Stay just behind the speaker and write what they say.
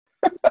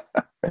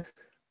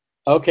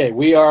Okay,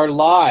 we are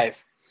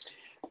live.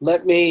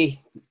 Let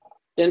me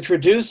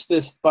introduce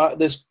this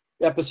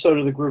episode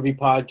of the Groovy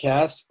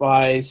Podcast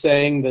by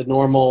saying the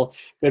normal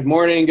good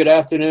morning, good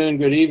afternoon,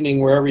 good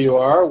evening, wherever you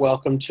are.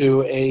 Welcome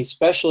to a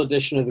special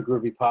edition of the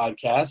Groovy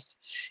Podcast.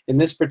 In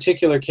this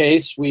particular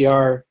case,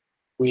 I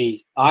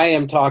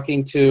am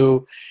talking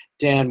to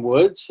Dan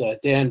Woods,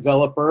 Dan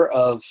Developer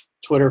of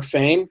Twitter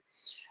fame,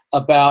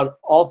 about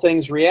all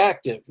things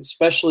reactive,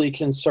 especially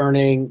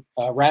concerning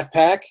Rat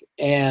Pack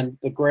and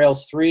the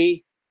Grails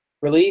 3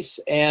 release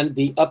and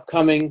the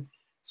upcoming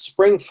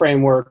Spring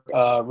Framework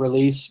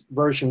release,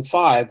 version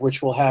 5,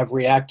 which will have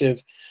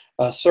reactive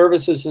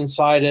services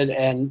inside it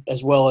and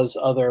as well as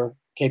other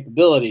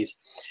capabilities.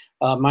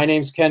 My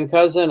name's Ken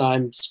Cousin.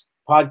 I'm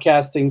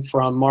podcasting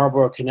from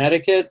Marlborough,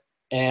 Connecticut,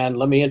 and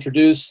let me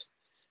introduce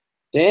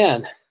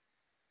Dan.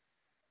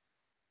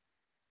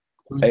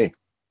 Hey.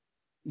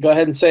 Go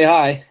ahead and say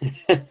hi.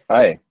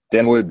 Hi,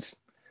 Dan Woods.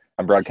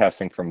 I'm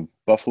broadcasting from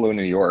Buffalo,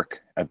 New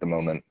York at the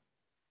moment.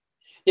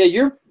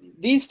 Yeah,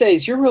 these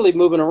days you're really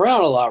moving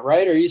around a lot,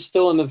 right? Are you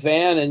still in the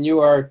van and you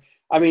are,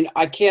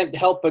 I can't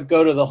help but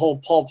go to the whole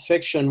Pulp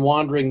Fiction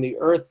wandering the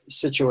earth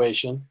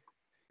situation.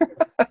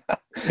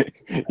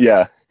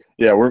 Yeah,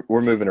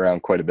 we're moving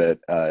around quite a bit.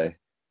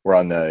 We're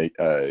on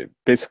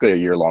basically a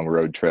year-long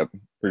road trip.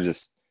 We're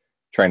just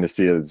trying to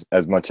see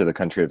as much of the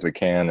country as we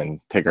can and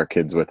take our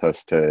kids with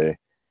us to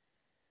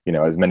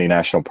as many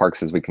national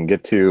parks as we can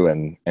get to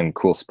and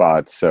cool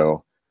spots.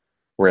 So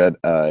we're at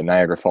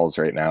Niagara Falls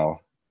right now.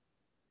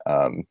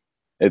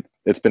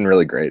 It's been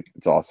really great.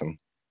 It's awesome.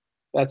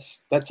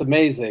 That's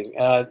amazing.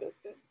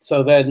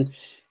 So then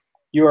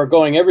you are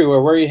going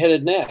everywhere. Where are you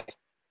headed next?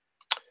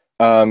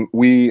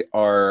 We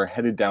are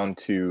headed down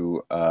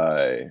to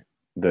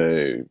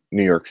the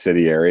New York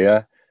City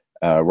area.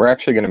 We're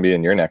actually going to be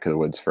in your neck of the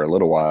woods for a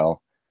little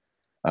while.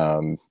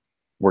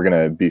 We're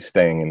going to be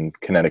staying in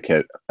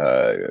Connecticut,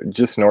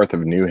 just north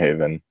of New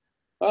Haven.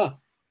 Oh.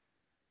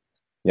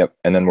 Yep.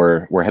 And then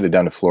we're headed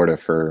down to Florida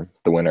for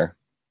the winter.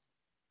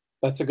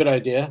 That's a good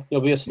idea.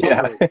 You'll be a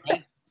snowbird,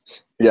 right?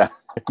 Yeah,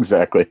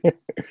 exactly.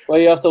 Well,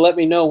 you have to let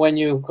me know when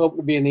you hope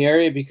to be in the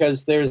area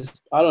because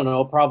there's, I don't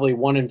know, probably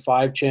 1 in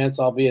 5 chance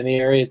I'll be in the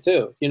area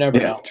too. You never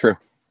know. True.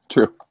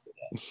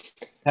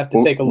 Have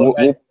to take a look.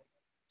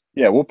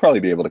 We'll probably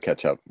be able to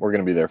catch up. We're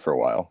going to be there for a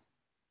while.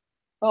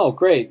 Oh,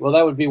 great. Well,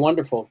 that would be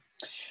wonderful.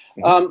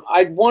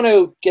 I want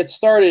to get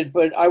started,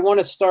 but I want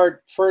to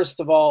start first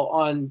of all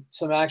on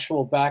some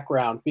actual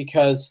background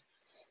because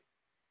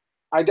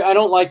I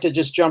don't like to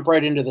just jump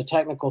right into the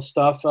technical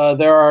stuff.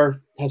 There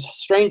are, as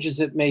strange as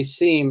it may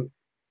seem,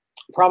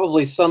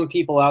 probably some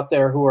people out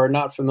there who are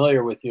not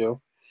familiar with you.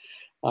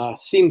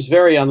 Seems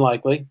very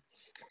unlikely.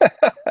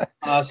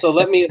 So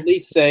let me at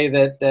least say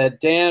that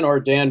Dan or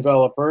Dan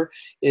Developer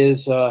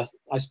is, I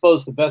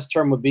suppose the best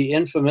term would be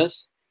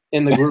infamous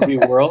in the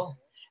groovy world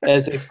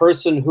as a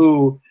person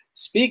who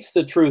speaks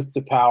the truth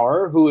to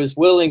power, who is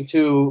willing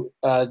to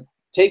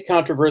take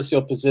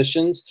controversial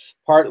positions,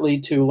 partly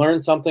to learn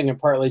something and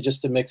partly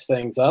just to mix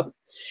things up.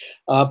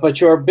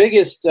 But your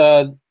biggest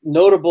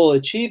notable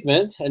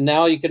achievement, and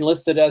now you can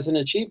list it as an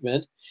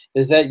achievement,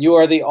 is that you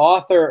are the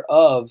author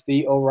of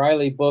the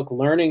O'Reilly book,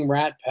 Learning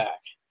Rat Pack.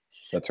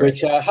 That's right.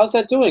 Which, how's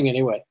that doing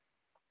anyway?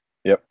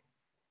 Yep.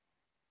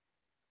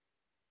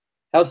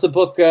 How's the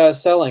book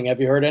selling?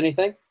 Have you heard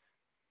anything?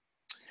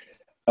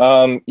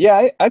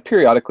 I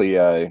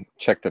periodically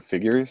check the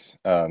figures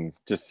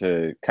just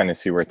to kind of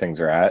see where things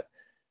are at.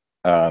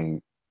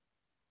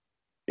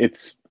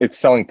 It's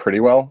selling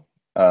pretty well.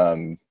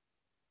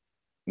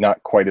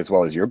 Not quite as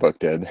well as your book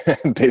did,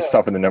 based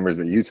off of the numbers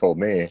that you told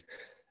me.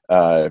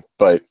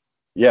 But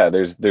yeah,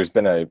 there's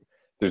been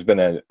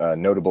a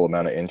notable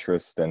amount of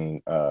interest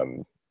and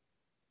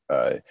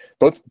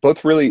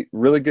both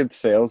really good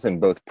sales in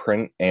both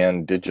print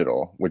and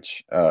digital,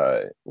 which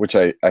I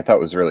thought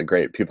was really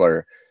great. People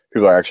are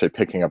actually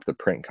picking up the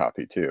print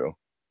copy too.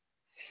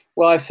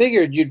 Well, I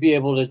figured you'd be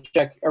able to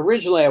check.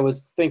 Originally, I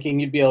was thinking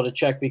you'd be able to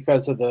check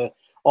because of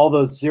all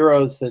those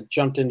zeros that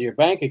jumped into your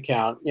bank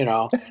account,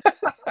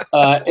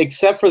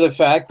 except for the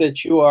fact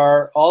that you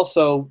are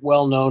also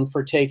well known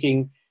for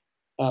taking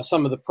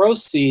some of the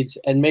proceeds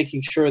and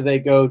making sure they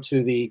go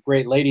to the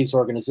Great Ladies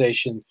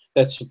organization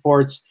that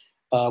supports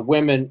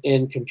women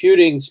in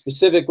computing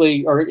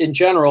specifically, or in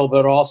general,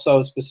 but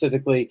also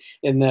specifically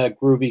in the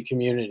groovy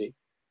community.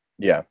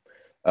 Yeah.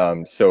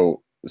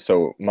 So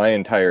my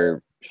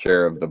entire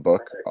share of the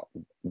book,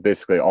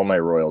 basically all my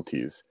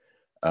royalties,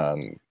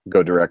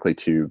 go directly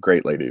to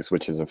Great Ladies,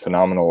 which is a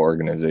phenomenal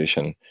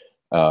organization.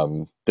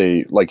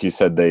 They, like you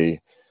said, they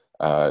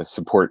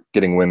support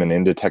getting women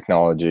into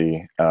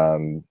technology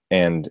and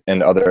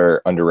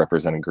other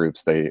underrepresented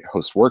groups. They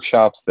host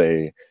workshops.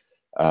 They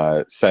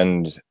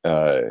send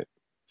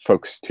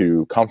folks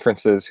to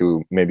conferences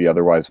who maybe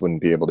otherwise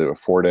wouldn't be able to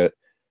afford it,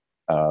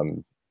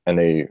 and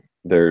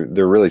they're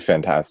really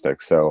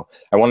fantastic. So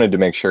I wanted to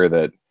make sure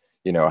that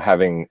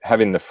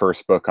having the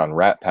first book on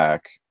Rat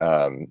Pack,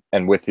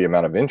 and with the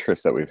amount of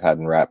interest that we've had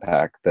in Rat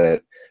Pack,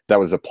 that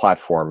was a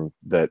platform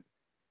that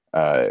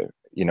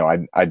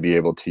I'd be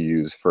able to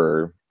use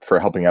for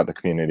helping out the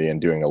community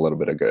and doing a little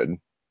bit of good.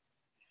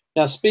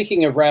 Now,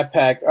 speaking of Rat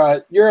Pack,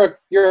 you're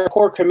a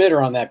core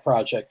committer on that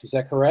project. Is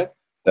that correct?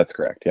 That's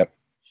correct. Yep.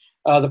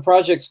 The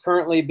project's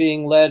currently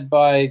being led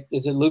by,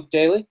 is it Luke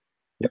Daly?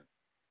 Yep.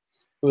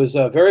 Who is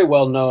very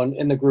well known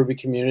in the Groovy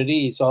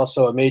community. He's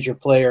also a major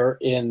player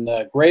in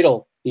the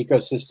Gradle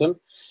ecosystem.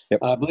 Yep.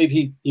 I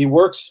believe he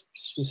works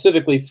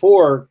specifically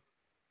for,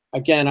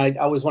 again, I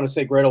always want to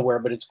say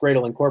Gradleware, but it's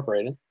Gradle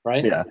Incorporated,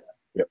 right? Yeah.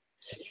 Yep.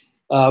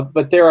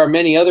 But there are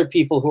many other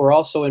people who are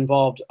also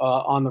involved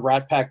on the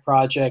Rat Pack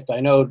project. I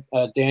know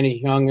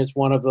Danny Young is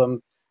one of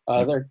them.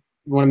 You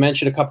want to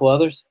mention a couple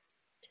others?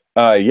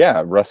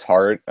 Yeah, Russ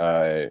Hart,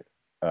 Marcin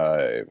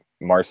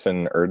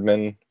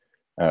Erdman,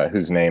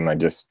 whose name I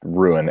just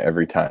ruin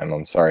every time.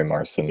 I'm sorry,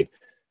 Marcin.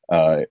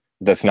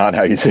 That's not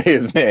how you say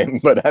his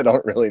name, but I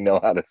don't really know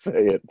how to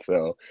say it,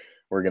 so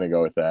we're going to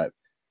go with that.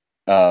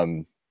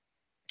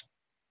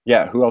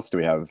 Yeah, who else do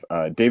we have?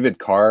 David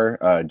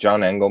Carr,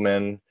 John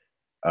Engelman.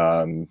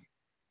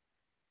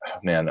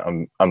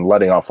 Man, I'm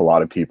letting off a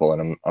lot of people,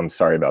 and I'm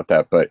sorry about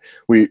that. But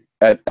we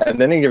at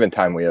any given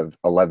time we have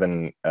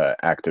 11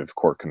 active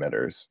core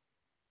committers.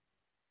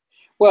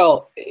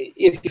 Well,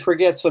 if you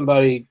forget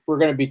somebody, we're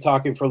going to be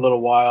talking for a little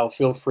while.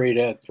 Feel free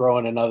to throw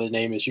in another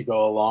name as you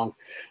go along.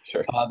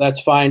 Sure.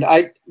 That's fine.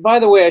 By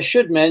the way, I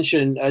should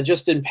mention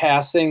just in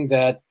passing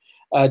that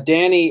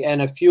Danny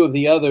and a few of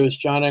the others,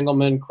 John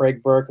Engelman,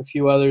 Craig Burke, a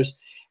few others,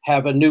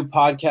 have a new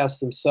podcast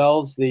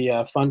themselves,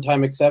 the Fun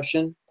Time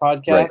Exception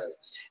podcast. Right.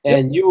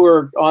 And you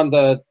were on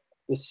the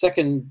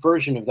second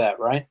version of that,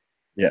 right?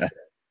 Yeah.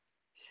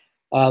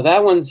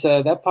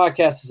 That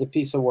podcast is a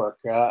piece of work.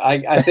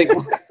 I think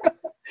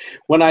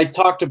when I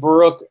talk to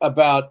Baruch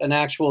about an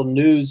actual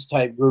news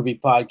type Groovy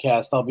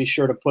podcast, I'll be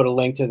sure to put a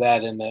link to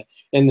that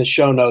in the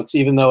show notes,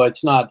 even though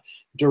it's not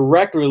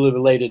directly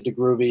related to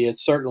Groovy.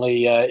 It's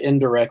certainly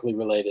indirectly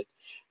related.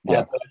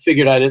 Yeah. But I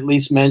figured I'd at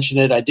least mention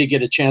it. I did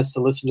get a chance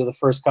to listen to the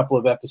first couple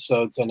of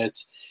episodes, and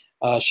it's,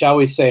 shall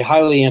we say,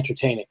 highly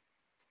entertaining.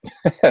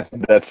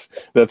 That's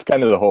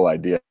kind of the whole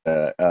idea.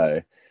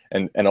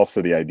 And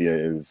also the idea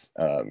is,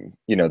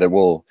 that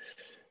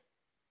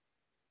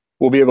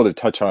we'll be able to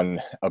touch on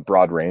a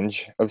broad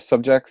range of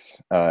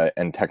subjects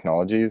and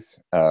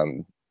technologies,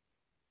 and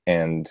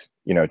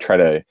try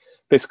to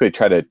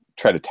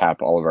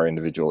tap all of our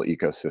individual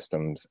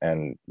ecosystems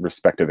and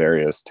respective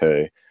areas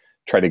to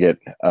try to get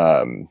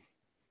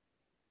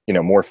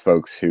more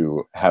folks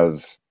who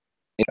have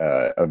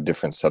of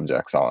different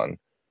subjects on.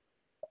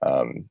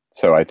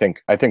 So I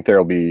think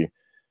there'll be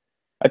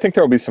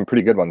some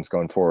pretty good ones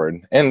going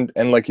forward, and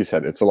like you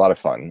said, it's a lot of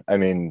fun. I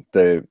mean,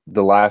 the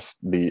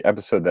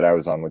episode that I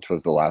was on, which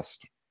was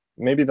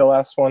maybe the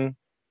last one.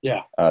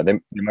 Yeah. They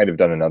might have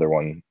done another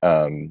one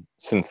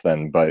since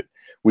then, but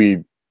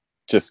we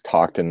just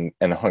talked and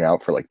hung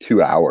out for like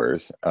 2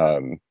 hours.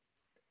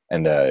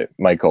 And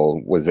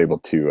Michael was able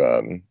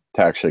to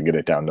actually get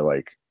it down to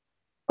like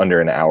under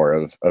an hour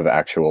of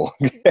actual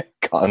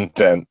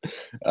content.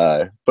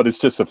 But it's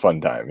just a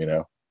fun time,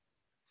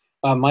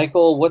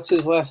 Michael, what's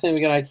his last name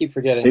again? I keep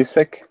forgetting.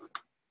 Kasich.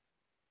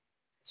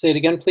 Say it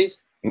again,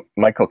 please.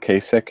 Michael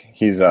Kasich.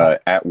 He's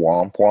at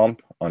Womp Womp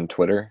on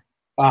Twitter.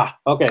 Ah,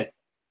 okay.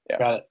 Yeah.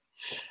 Got it.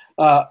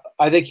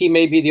 I think he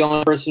may be the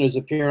only person who's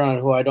appeared on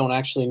it who I don't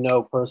actually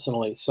know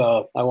personally,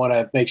 so I want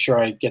to make sure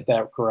I get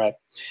that correct.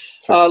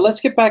 Sure.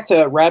 Let's get back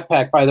to Rat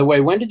Pack, by the way.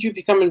 When did you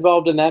become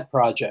involved in that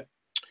project?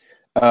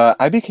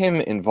 I became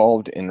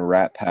involved in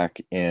Rat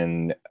Pack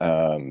in,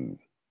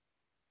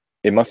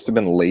 it must have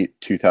been late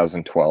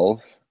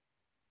 2012,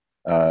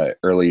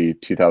 early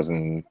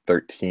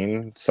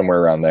 2013,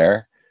 somewhere around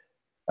there.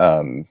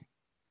 I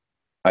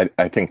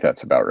think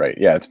that's about right.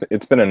 Yeah,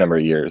 it's been a number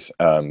of years.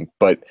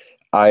 But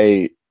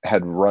I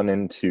had run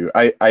into,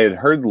 I had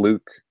heard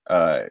Luke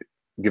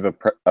give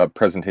a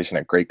presentation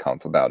at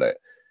GreatConf about it.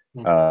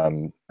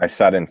 I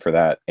sat in for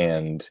that,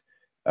 and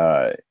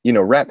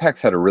Rat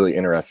Pack's had a really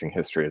interesting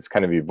history. It's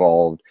kind of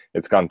evolved.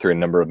 It's gone through a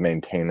number of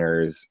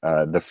maintainers.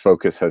 The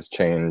focus has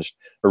changed.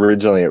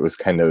 Originally, it was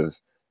kind of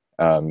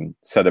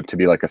set up to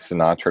be like a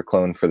Sinatra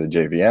clone for the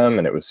JVM,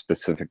 and it was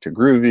specific to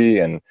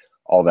Groovy and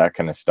all that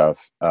kind of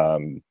stuff.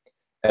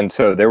 And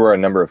so there were a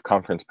number of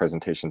conference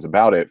presentations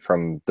about it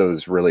from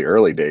those really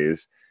early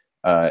days.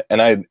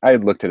 And I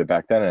had looked at it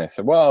back then, and I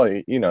said, well,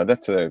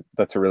 that's a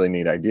really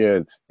neat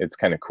idea. It's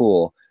kind of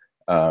cool.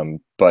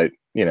 But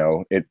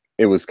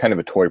it was kind of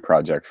a toy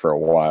project for a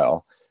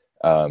while.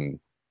 And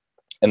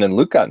then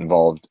Luke got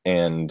involved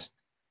and,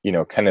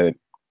 kind of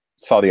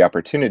saw the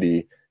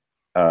opportunity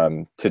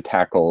to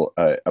tackle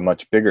a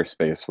much bigger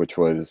space, which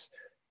was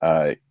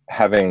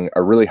having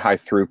a really high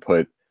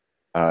throughput,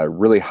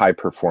 really high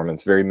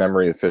performance, very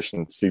memory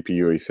efficient,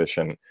 CPU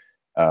efficient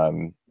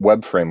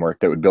web framework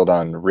that would build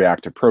on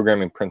reactive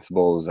programming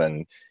principles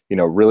and,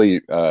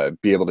 really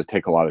be able to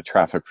take a lot of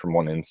traffic from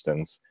one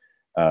instance.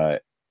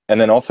 And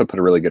then also put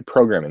a really good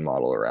programming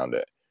model around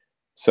it.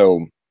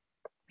 So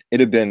it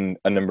had been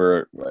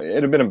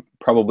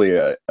probably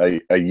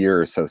a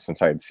year or so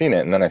since I had seen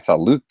it. And then I saw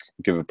Luke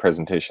give a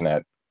presentation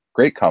at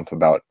GreatConf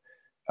about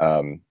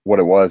what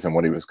it was and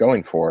what he was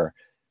going for.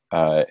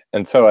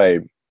 And so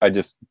I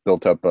just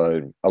built up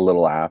a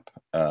little app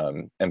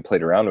and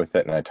played around with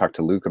it. And I talked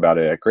to Luke about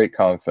it at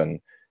GreatConf, and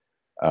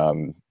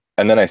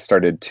then I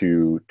started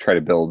to try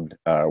to build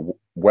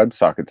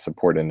WebSocket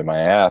support into my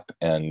app,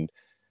 and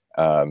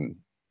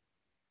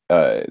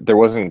there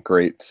wasn't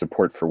great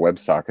support for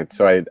WebSockets.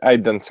 So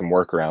I'd done some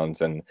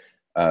workarounds, and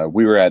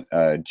we were at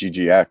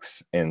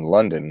GGX in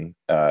London,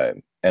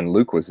 and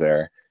Luke was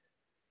there.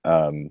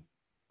 And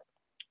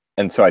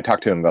so I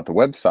talked to him about the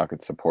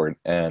WebSocket support,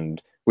 and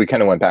we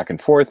kind of went back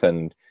and forth.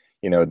 And,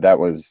 that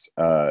was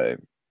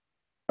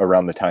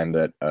around the time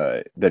that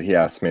that he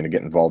asked me to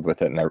get involved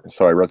with it. And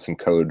so I wrote some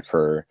code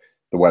for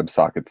the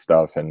WebSocket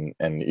stuff, and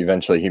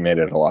eventually he made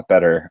it a lot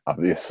better,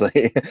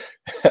 obviously.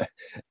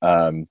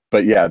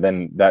 But yeah,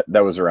 then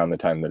that was around the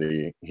time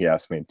that he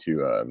asked me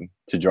to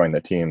join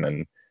the team,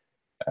 and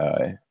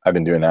I've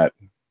been doing that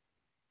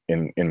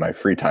in my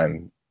free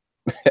time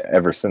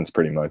ever since,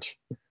 pretty much.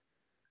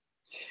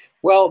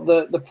 Well,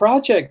 the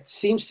project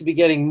seems to be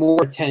getting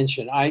more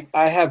attention. I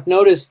have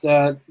noticed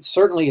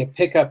certainly a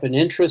pickup in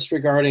interest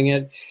regarding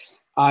it.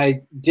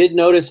 I did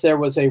notice there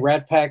was a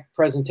Rat Pack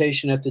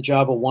presentation at the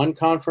Java One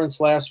conference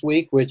last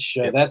week, which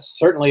that's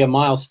certainly a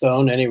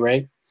milestone, at any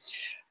rate.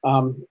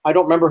 I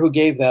don't remember who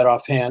gave that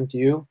offhand. Do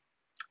you?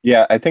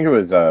 Yeah, I think it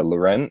was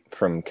Laurent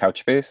from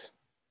Couchbase.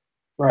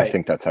 Right. I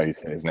think that's how you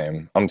say his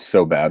name. I'm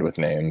so bad with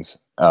names.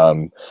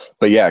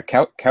 But yeah,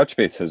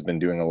 Couchbase has been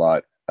doing a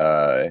lot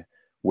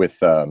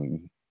with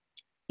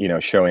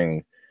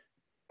showing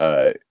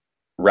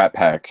Rat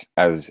Pack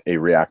as a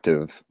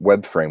reactive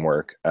web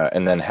framework,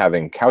 and then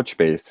having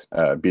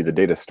Couchbase be the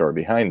data store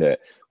behind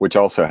it, which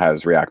also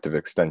has reactive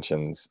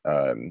extensions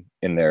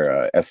in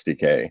their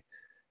SDK.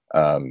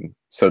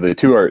 So the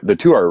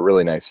two are a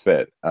really nice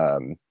fit,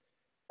 and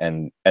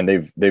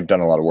they've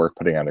done a lot of work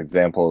putting out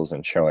examples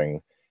and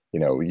showing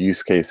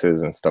use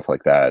cases and stuff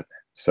like that.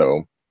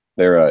 So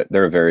they're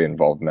a very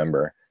involved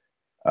member.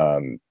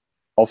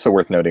 Also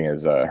worth noting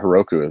is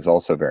Heroku is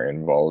also very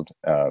involved.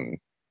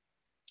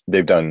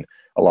 They've done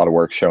a lot of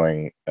work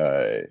showing,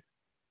 with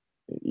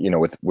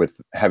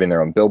having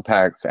their own build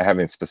packs,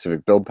 having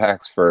specific build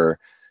packs for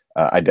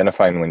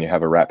identifying when you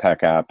have a Rat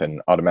Pack app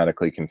and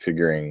automatically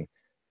configuring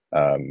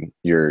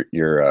your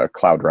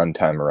cloud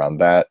runtime around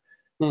that.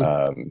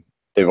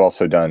 They've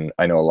also done,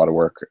 I know, a lot of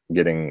work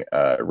getting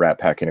Rat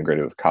Pack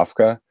integrated with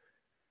Kafka.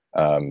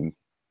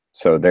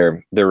 So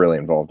they're really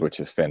involved, which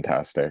is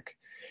fantastic.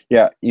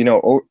 Yeah,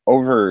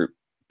 over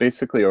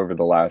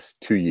the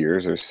last 2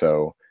 years or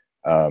so,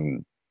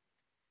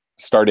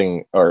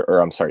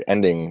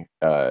 ending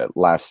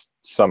last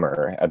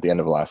summer, at the end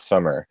of last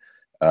summer,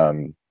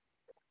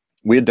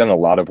 we had done a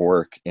lot of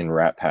work in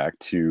Rat Pack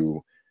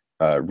to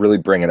really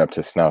bring it up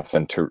to snuff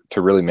and to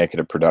really make it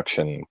a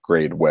production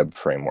grade web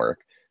framework,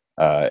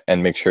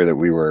 and make sure that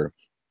we were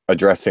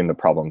addressing the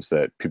problems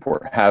that people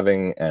were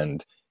having,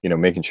 and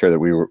making sure that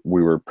we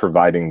were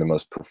providing the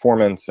most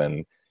performance,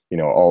 and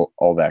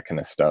all that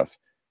kind of stuff.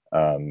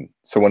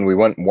 So when we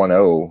went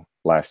 1.0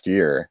 last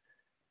year,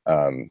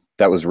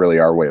 that was really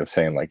our way of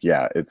saying, like,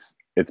 yeah, it's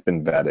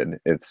been vetted,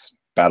 it's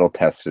battle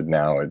tested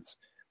now, it's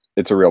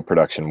a real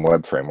production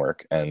web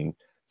framework. And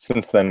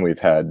since then we've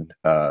had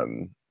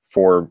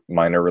 4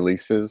 minor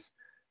releases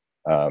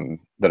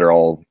that are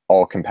all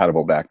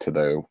compatible back to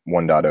the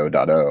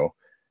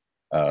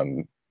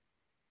 1.0.0.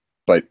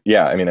 But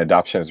yeah, I mean,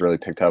 adoption has really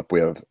picked up. We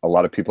have a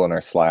lot of people in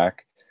our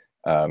Slack.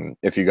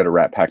 If you go to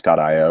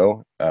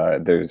ratpack.io,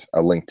 there's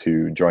a link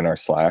to join our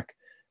Slack.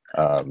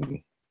 Yeah,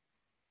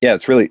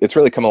 it's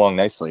really come along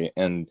nicely,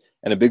 and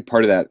a big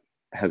part of that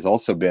has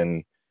also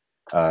been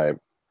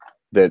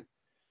that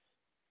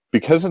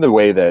because of the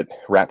way that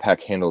Rat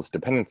Pack handles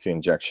dependency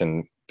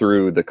injection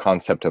through the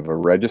concept of a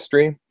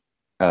registry,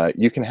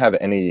 you can have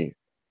any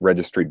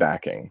registry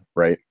backing,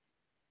 right?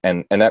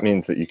 And that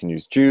means that you can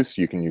use Juice,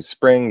 you can use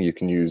Spring, you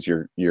can use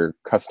your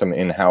custom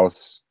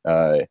in-house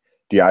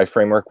DI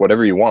framework,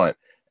 whatever you want,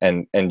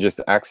 and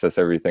just access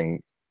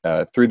everything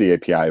through the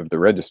API of the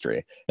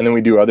registry. And then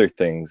we do other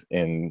things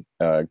in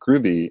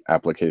Groovy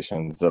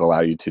applications that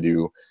allow you to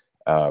do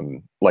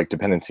like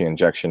dependency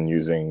injection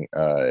using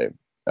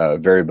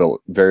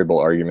variable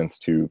arguments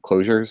to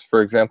closures,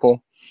 for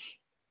example.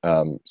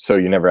 So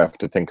you never have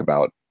to think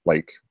about,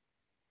 like,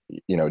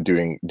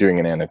 doing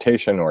an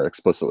annotation or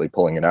explicitly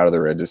pulling it out of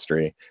the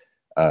registry,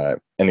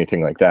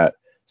 anything like that.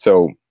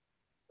 So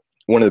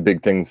one of the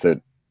big things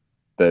that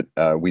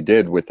we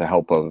did with the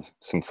help of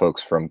some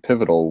folks from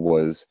Pivotal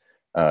was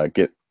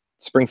get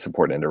Spring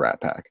support into Rat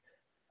Pack.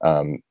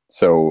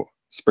 So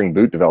Spring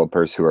Boot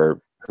developers who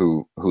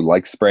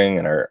like Spring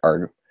and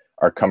are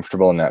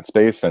comfortable in that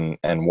space and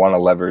want to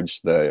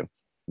leverage the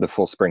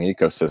full Spring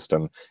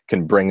ecosystem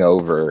can bring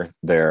over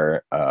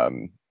their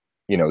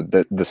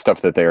the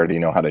stuff that they already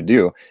know how to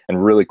do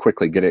and really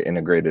quickly get it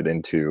integrated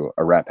into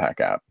a Rat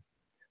Pack app.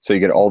 So you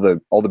get all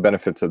the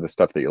benefits of the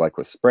stuff that you like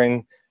with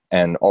Spring,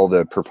 and all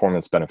the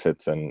performance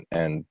benefits and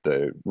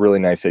the really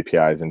nice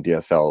APIs and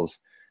DSLs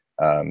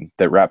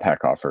that Rat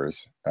Pack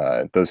offers.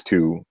 Those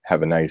two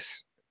have a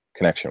nice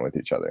connection with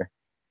each other.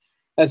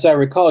 as I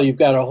recall, you've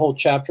got a whole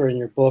chapter in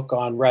your book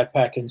on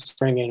Ratpack and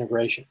Spring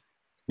integration.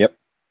 Yep.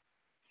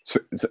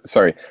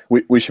 Sorry,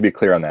 we should be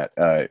clear on that.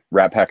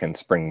 Ratpack and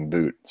Spring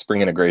Boot,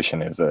 Spring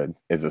integration is a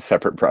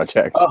separate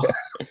project. Oh,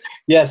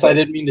 yes, I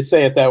didn't mean to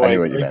say it that way. I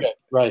knew what you meant.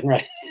 Good.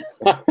 Right.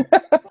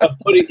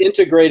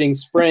 Integrating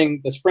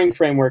Spring, the Spring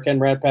framework, and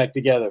Ratpack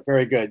together.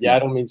 Very good. Yeah, I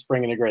don't mean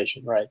Spring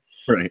integration. Right.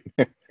 Right.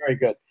 Very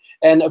good.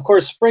 And of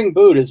course, Spring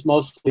Boot is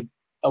mostly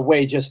a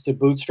way just to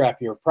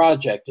bootstrap your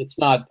project. It's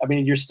not. I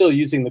mean, you're still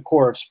using the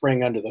core of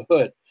Spring under the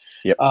hood.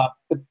 Yep.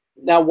 But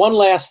now, one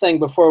last thing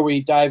before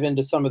we dive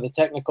into some of the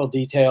technical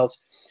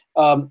details.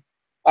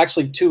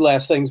 Actually, two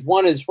last things.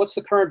 One is, what's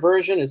the current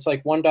version? It's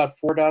like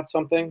 1.4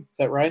 something. Is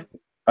that right?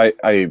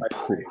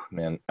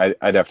 Man,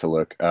 I'd have to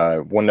look.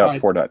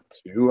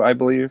 1.4.2, I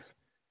believe.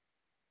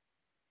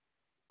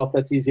 If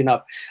that's easy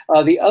enough.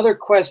 The other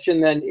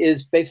question then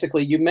is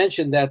basically, you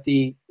mentioned that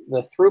the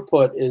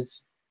throughput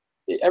is,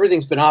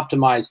 everything's been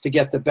optimized to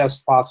get the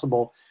best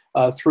possible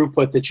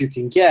throughput that you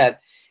can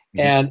get. Mm-hmm.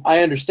 And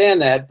I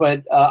understand that, but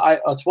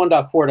it's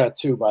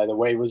 1.4.2, by the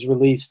way, was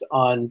released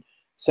on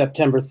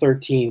September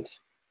 13th.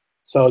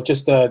 So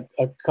just a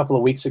couple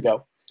of weeks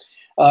ago.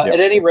 Yep. At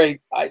any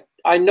rate,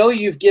 I know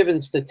you've given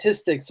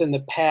statistics in the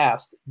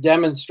past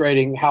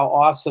demonstrating how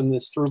awesome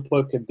this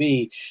throughput could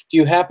be. Do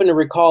you happen to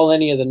recall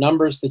any of the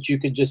numbers that you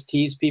could just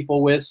tease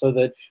people with, so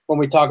that when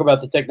we talk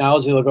about the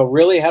technology, they'll go,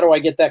 really? How do I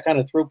get that kind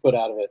of throughput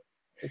out of it?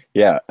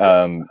 Yeah.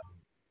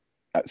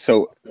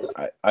 So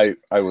I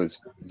was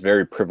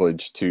very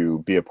privileged to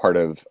be a part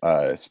of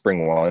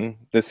Spring One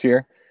this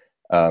year,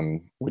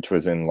 which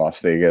was in Las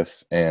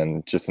Vegas,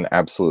 and just an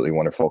absolutely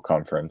wonderful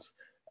conference.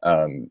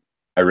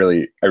 I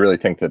really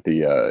think that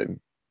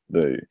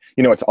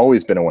it's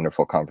always been a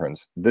wonderful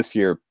conference. This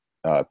year,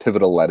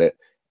 Pivotal led it.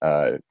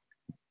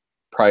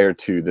 Prior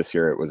to this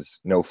year, it was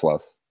No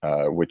Fluff,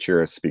 which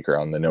you're a speaker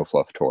on the No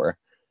Fluff tour.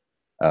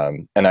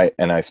 And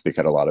I speak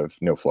at a lot of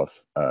No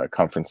Fluff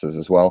conferences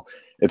as well.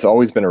 It's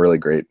always been a really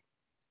great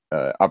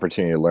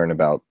opportunity to learn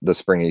about the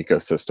Spring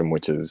ecosystem,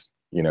 which is,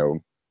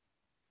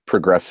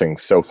 progressing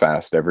so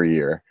fast every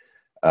year.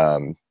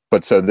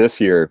 But so this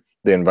year,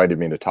 they invited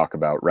me to talk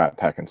about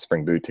Ratpack and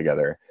Spring Boot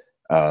together.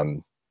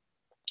 And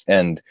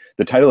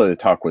the title of the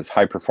talk was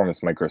High Performance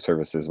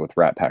Microservices with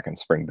Ratpack and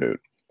Spring Boot.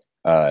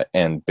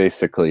 And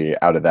basically,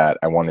 out of that,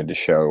 I wanted to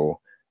show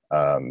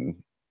how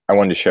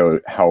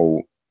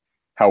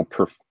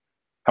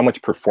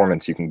much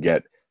performance you can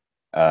get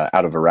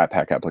out of a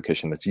Ratpack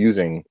application that's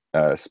using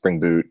Spring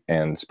Boot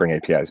and Spring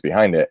APIs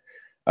behind it.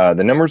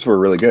 The numbers were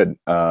really good.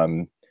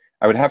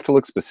 I would have to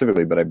look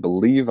specifically, but I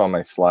believe on my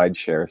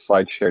SlideShare,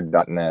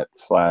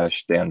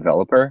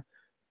 slideshare.net/danveloper,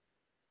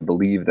 I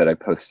believe that I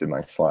posted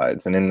my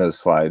slides. And in those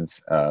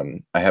slides,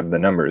 I have the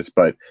numbers.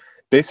 But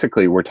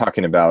basically, we're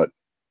talking about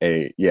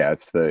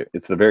it's the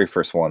very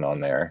first one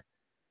on there.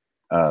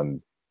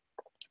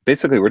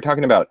 Basically, we're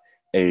talking about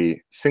a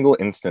single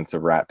instance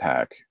of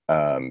Ratpack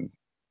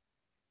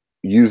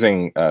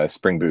using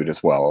Spring Boot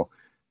as well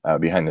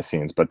behind the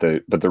scenes, but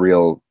the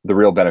real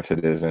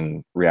benefit is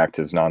in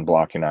Reactive's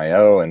non-blocking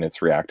I/O and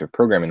its reactive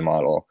programming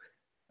model,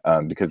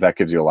 because that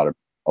gives you a lot of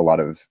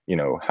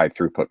high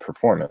throughput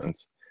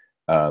performance.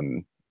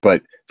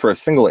 But for a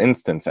single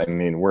instance, I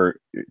mean, we're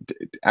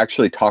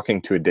actually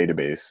talking to a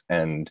database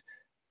and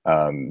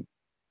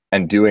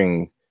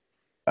doing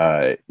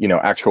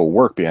actual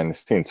work behind the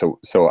scenes.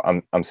 So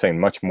I'm saying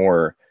much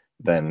more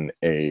than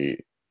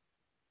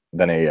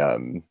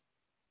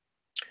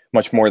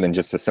much more than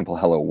just a simple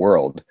hello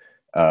world.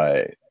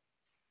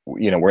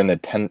 We're in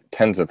the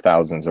tens of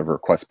thousands of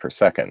requests per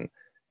second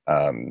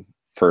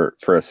for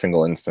a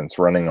single instance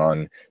running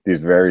on these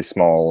very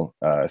small,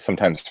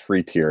 sometimes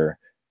free tier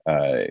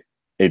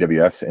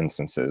AWS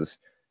instances.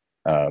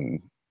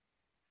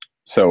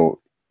 So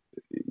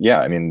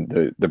yeah, I mean,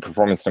 the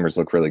performance numbers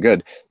look really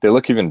good. They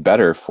look even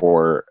better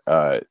for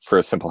a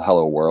simple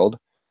hello world,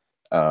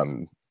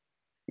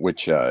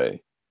 which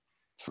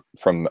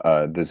from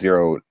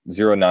the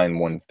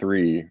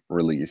 0913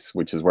 release,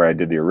 which is where I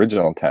did the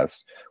original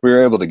test, we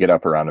were able to get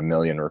up around 1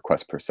 million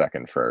requests per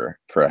second for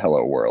a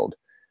hello world.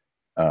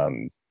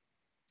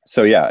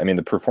 So yeah, I mean,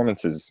 the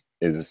performance is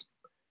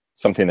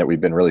something that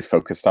we've been really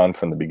focused on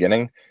from the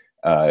beginning.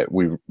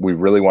 We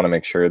really want to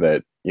make sure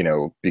that,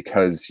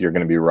 because you're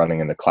going to be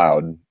running in the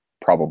cloud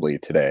probably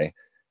today,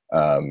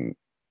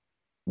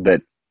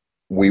 that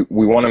we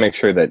want to make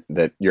sure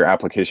that your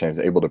application is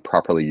able to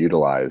properly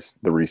utilize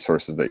the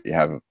resources that you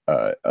have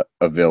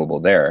available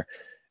there.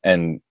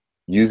 And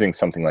using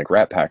something like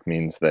Ratpack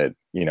means that,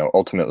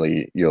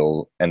 ultimately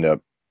you'll end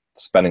up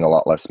spending a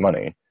lot less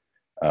money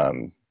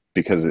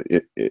because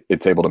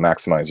it's able to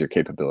maximize your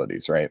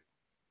capabilities, right?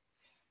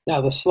 Now,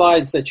 the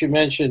slides that you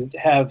mentioned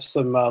have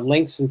some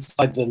links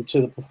inside them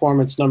to the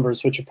performance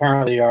numbers, which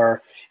apparently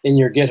are in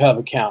your GitHub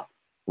account.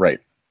 Right.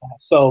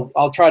 So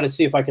I'll try to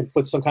see if I can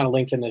put some kind of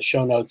link in the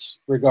show notes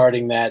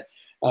regarding that,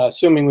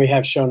 assuming we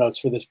have show notes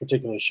for this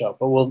particular show.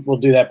 But we'll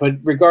do that. But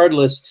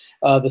regardless,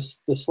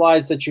 the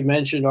slides that you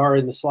mentioned are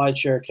in the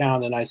SlideShare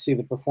account, and I see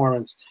the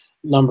performance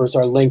numbers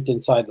are linked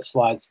inside the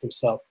slides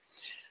themselves.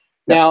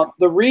 Now,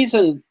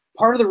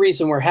 part of the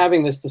reason we're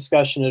having this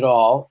discussion at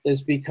all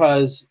is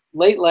because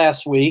late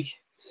last week,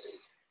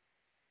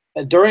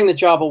 during the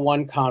Java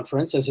 1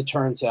 conference, as it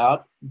turns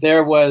out,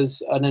 there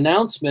was an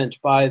announcement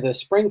by the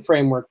Spring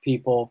Framework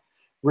people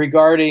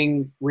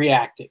regarding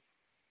reactive,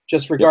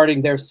 just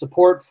regarding their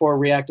support for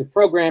reactive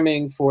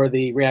programming, for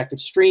the reactive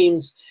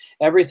streams,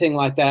 everything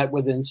like that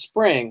within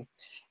Spring.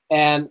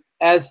 And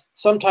as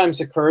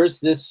sometimes occurs,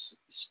 this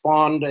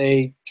spawned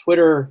a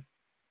Twitter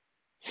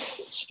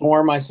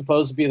storm, I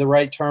suppose would be the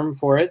right term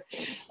for it,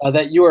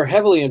 that you are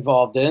heavily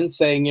involved in,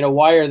 saying,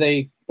 why are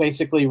they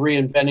basically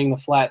reinventing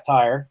the flat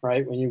tire,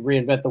 right? When you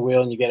reinvent the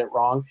wheel and you get it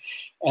wrong.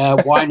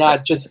 Why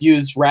not just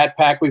use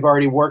Ratpack? We've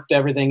already worked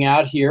everything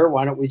out here.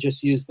 Why don't we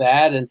just use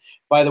that? And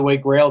by the way,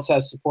 Grails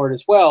has support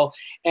as well.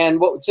 And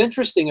what's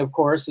interesting, of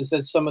course, is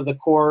that some of the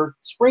core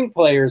Spring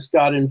players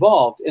got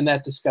involved in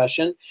that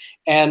discussion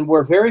and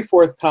were very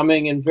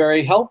forthcoming and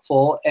very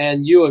helpful.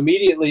 And you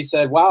immediately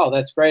said, wow,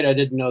 that's great. I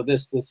didn't know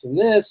this, this, and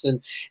this.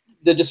 And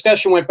the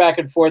discussion went back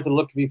and forth and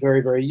looked to be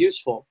very, very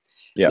useful.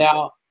 Yeah.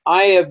 Now,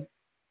 I have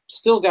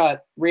still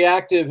got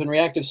reactive and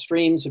reactive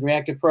streams and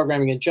reactive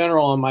programming in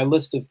general on my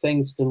list of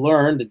things to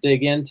learn, to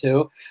dig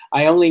into.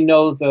 I only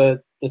know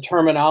the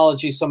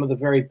terminology, some of the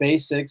very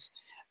basics.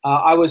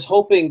 I was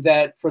hoping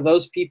that for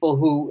those people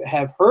who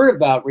have heard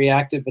about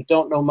reactive but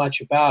don't know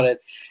much about it,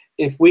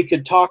 if we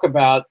could talk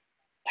about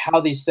how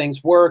these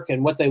things work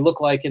and what they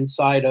look like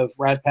inside of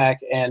Ratpack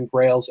and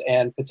Grails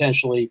and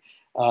potentially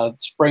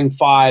Spring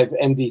 5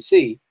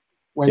 MVC,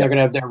 when they're going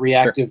to have their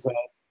reactive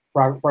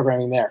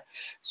programming there.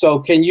 So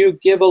can you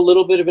give a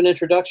little bit of an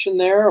introduction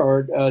there,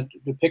 or to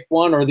pick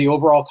one, or the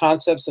overall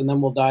concepts, and then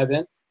we'll dive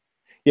in?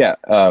 Yeah.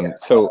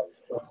 So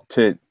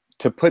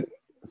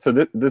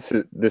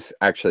this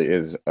actually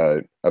is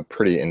a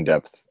pretty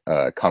in-depth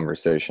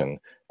conversation.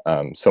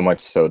 So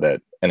much so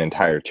that an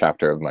entire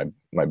chapter of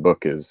my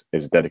book is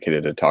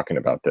dedicated to talking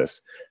about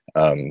this.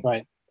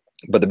 Right.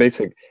 But the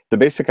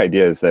basic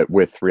idea is that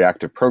with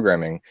reactive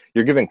programming,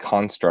 you're given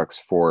constructs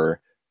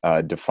for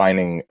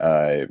defining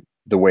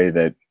the way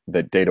that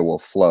data will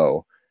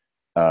flow,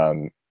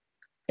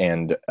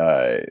 and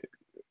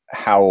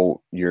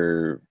how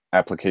your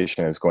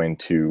application is going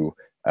to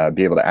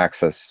be able to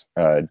access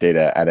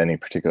data at any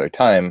particular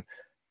time.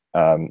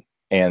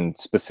 And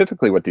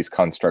specifically what these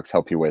constructs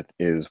help you with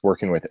is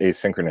working with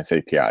asynchronous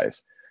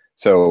APIs.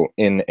 So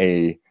in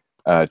a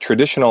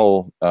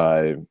traditional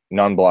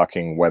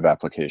non-blocking web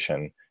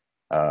application,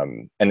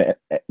 and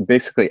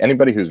basically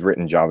anybody who's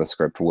written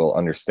JavaScript will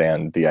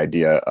understand the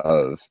idea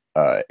of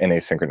an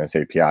asynchronous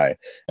API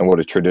and what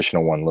a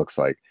traditional one looks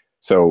like.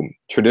 So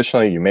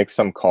traditionally you make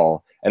some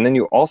call, and then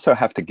you also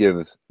have to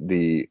give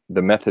the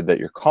method that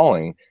you're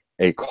calling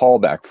a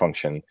callback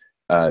function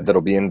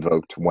that'll be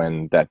invoked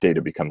when that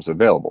data becomes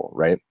available,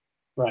 right?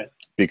 Right.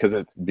 Because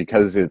it's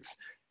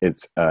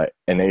an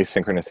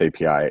asynchronous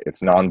API.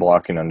 It's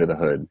non-blocking under the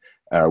hood.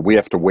 We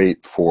have to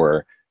wait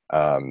for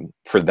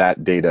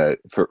that data,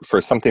 for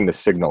something to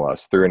signal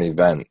us through an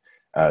event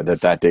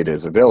that data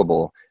is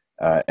available,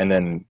 and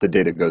then the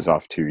data goes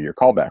off to your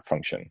callback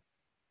function.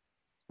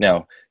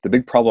 Now, the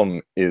big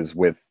problem is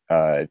with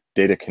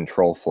data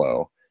control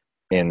flow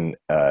in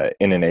an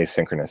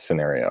asynchronous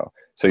scenario.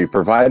 So you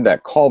provide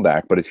that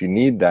callback, but if you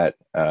need that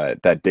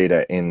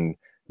data in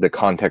the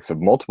context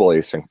of multiple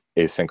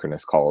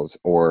asynchronous calls,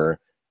 or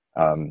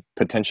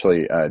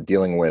potentially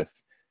dealing with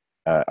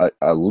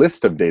a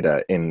list of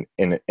data in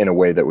a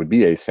way that would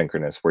be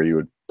asynchronous, where you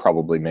would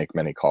probably make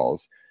many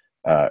calls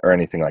or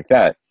anything like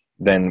that,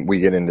 then we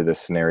get into this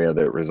scenario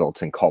that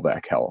results in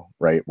callback hell,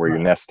 right? Where you're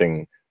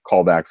nesting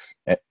callbacks,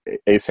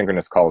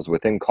 asynchronous calls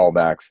within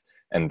callbacks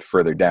and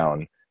further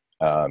down.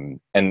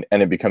 And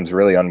it becomes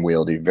really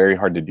unwieldy, very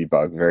hard to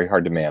debug, very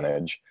hard to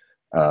manage,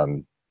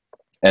 and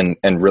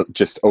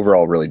just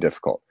overall really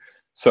difficult.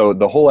 So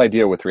the whole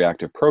idea with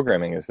reactive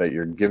programming is that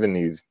you're given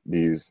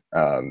these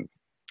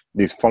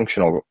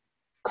functional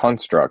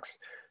constructs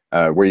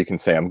where you can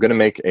say, I'm going to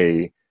make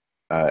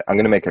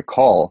a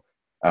call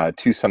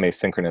to some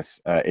asynchronous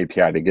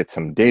API to get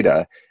some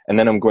data, and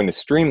then I'm going to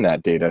stream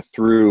that data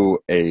through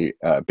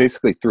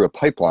basically through a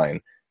pipeline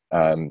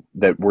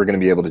that we're going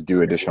to be able to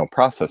do additional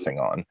processing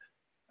on.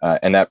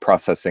 And that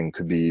processing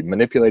could be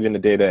manipulating the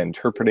data,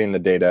 interpreting the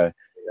data,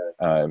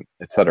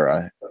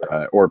 etc.,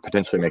 or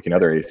potentially making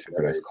other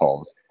asynchronous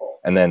calls.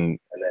 And then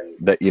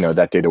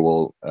that data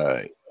will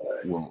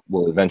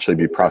eventually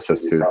be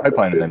processed through the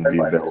pipeline and then be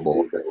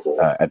available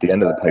at the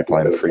end of the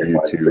pipeline for you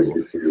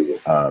to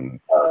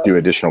do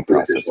additional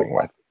processing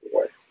with.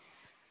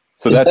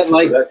 So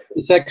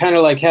is that kind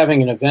of like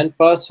having an event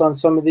bus on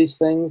some of these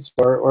things,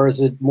 or is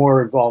it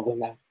more involved than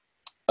that?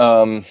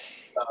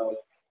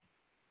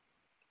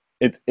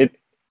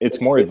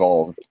 It's more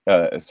involved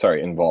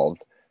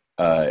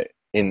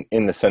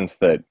in the sense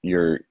that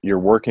you're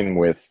working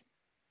with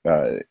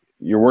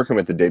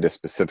the data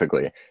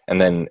specifically, and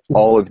then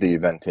all of the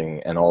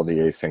eventing and all the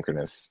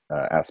asynchronous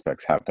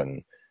aspects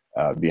happen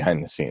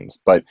behind the scenes.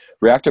 But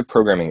reactive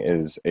programming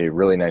is a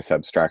really nice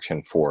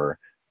abstraction for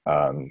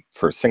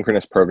for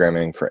synchronous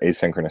programming, for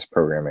asynchronous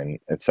programming,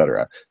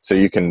 etc. So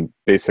you can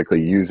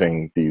basically,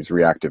 using these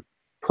reactive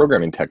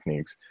programming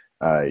techniques,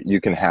 you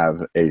can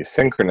have a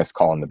synchronous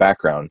call in the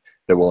background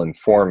that will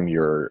inform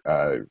your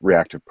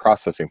reactive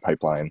processing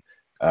pipeline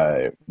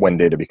when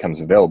data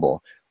becomes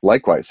available.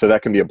 Likewise, so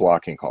that can be a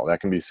blocking call. That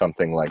can be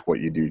something like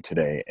what you do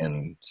today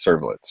in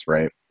servlets,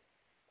 right?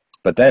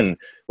 But then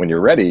when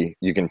you're ready,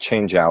 you can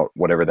change out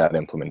whatever that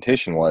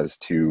implementation was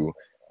to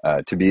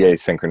be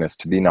asynchronous,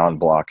 to be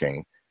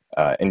non-blocking,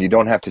 and you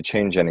don't have to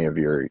change any of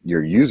your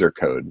user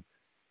code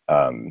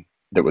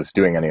that was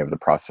doing any of the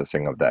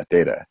processing of that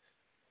data.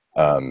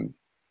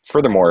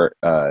 Furthermore,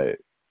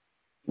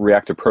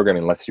 reactive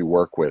programming lets you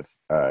work with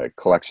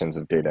collections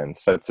of data and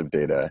sets of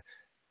data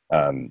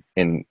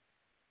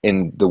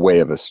in the way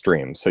of a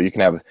stream. So you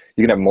can have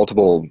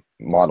multiple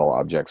model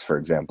objects, for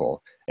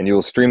example, and you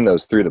will stream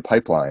those through the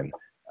pipeline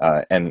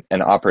and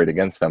operate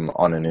against them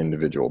on an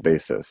individual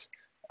basis.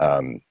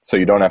 So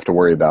you don't have to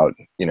worry about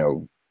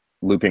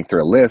looping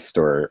through a list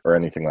or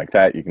anything like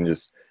that. You can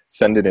just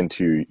send it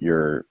into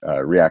your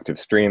reactive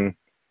stream.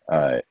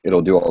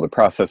 It'll do all the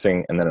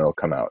processing, and then it'll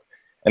come out.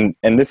 And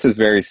this is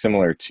very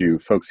similar to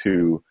folks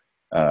who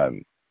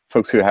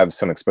have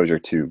some exposure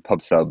to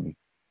pub/sub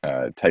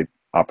type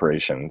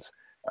operations.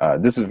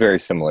 This is very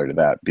similar to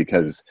that,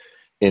 because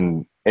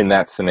in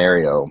that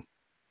scenario,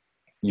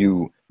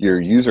 your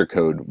user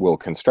code will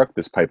construct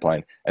this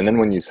pipeline, and then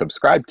when you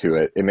subscribe to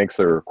it, it makes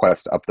a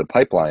request up the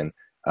pipeline,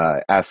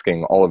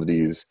 asking all of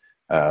these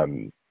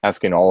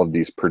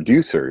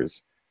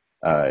producers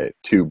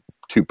to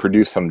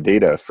produce some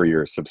data for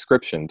your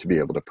subscription to be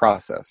able to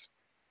process,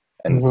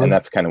 and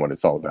that's kind of what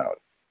it's all about.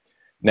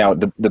 Now,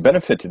 the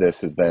benefit to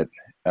this is that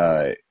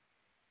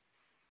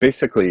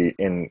basically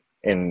in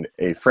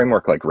a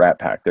framework like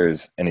Ratpack,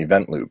 there's an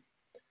event loop,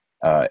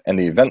 and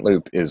the event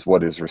loop is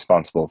what is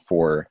responsible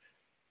for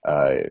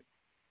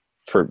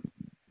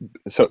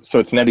so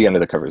it's Netty under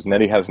the covers.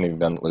 Netty has an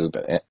event loop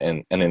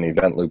and an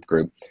event loop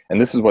group,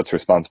 and this is what's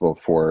responsible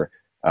for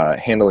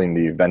handling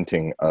the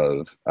eventing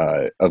of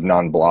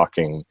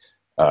non-blocking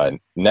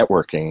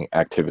networking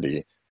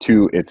activity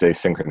to its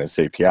asynchronous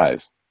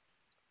APIs.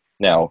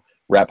 Now,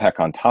 Ratpack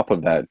on top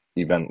of that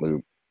event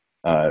loop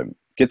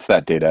gets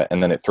that data,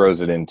 and then it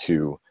throws it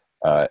into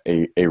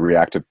a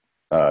reactive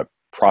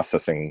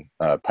processing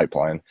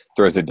pipeline,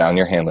 throws it down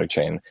your handler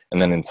chain, and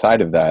then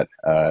inside of that,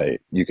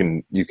 you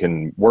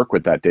can work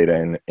with that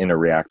data in a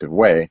reactive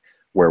way,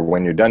 where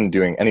when you're done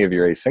doing any of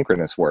your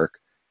asynchronous work,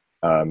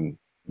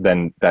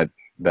 then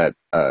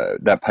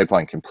that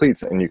pipeline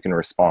completes, and you can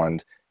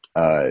respond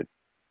to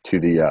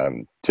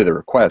the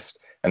request,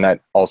 and that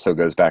also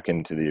goes back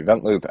into the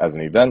event loop as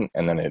an event,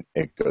 and then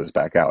it goes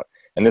back out.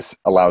 And this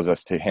allows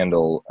us to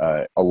handle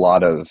a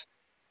lot of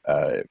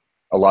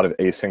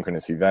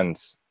asynchronous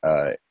events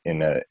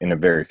in a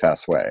very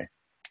fast way.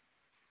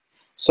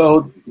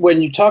 So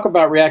when you talk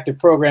about reactive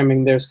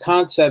programming, there's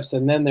concepts,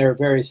 and then there are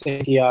various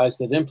APIs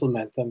that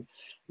implement them.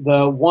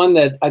 The one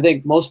that I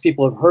think most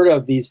people have heard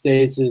of these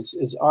days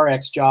is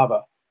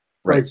RxJava,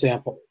 for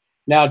example.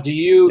 Now,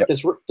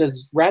 does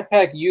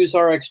Ratpack use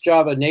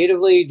RxJava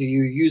natively? Do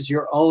you use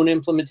your own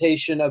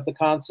implementation of the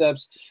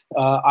concepts?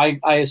 I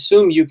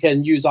assume you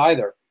can use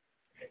either.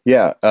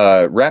 Yeah,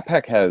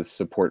 Ratpack has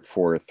support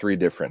for 3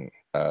 different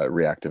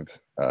reactive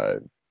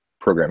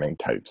programming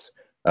types.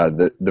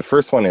 The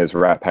first one is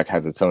Ratpack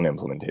has its own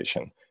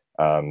implementation,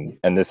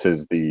 and this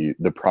is the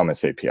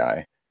Promise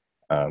API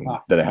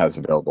that it has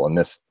available, and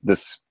this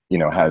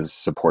has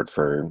support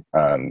for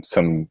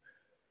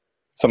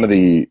some of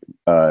the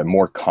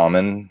more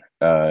common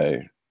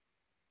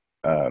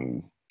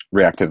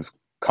reactive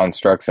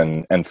constructs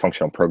and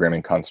functional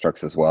programming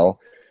constructs as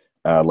well,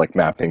 like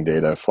mapping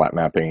data, flat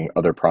mapping,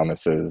 other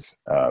promises,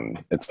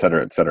 et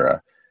cetera, et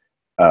cetera.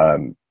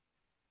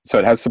 So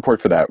it has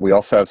support for that. We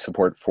also have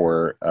support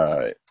for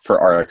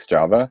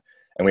RxJava,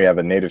 and we have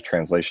a native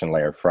translation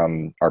layer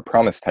from our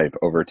promise type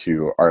over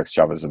to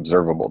RxJava's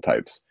observable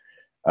types.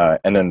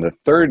 And then the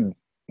third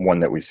one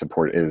that we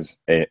support is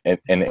an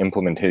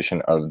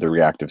implementation of the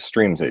Reactive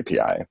Streams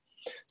API.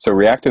 So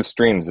Reactive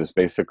Streams is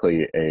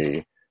basically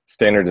a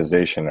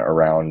standardization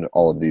around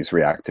all of these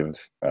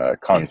reactive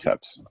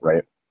concepts,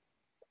 right?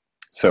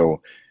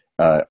 So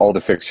all the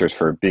fixtures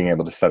for being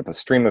able to set up a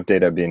stream of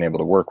data, being able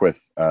to work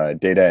with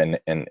data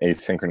and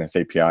asynchronous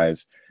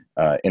APIs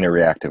in a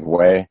reactive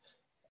way.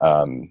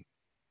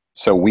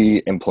 So we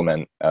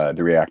implement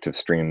the Reactive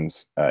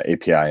Streams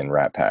API in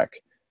Ratpack.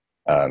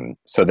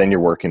 So then you're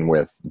working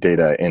with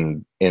data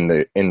in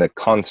the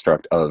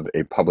construct of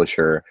a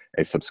publisher,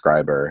 a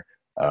subscriber,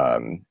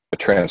 a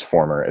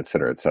transformer, et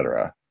cetera, et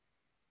cetera.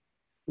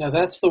 Now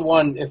that's the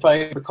one, if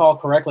I recall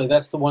correctly,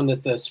 that's the one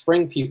that the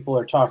Spring people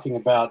are talking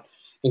about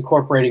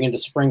incorporating into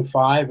Spring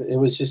 5. It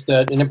was just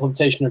an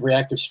implementation of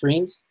Reactive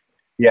Streams?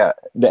 Yeah,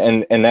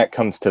 and that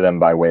comes to them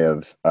by way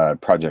of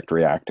Project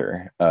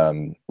Reactor.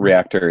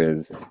 Reactor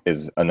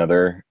is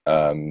another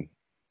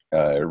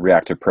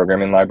reactive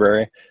programming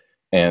library,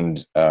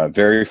 and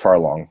very far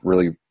along,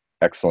 really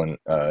excellent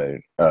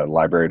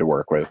library to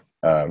work with.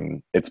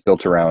 It's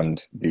built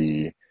around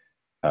the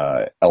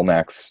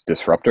LMAX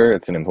disruptor.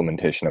 It's an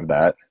implementation of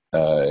that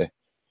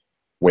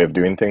way of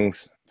doing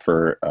things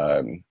for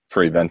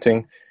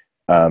eventing.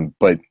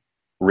 But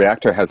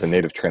Reactor has a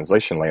native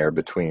translation layer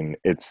between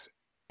its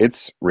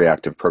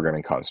reactive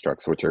programming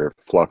constructs, which are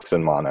Flux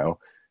and Mono,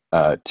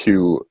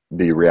 to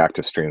the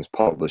reactive streams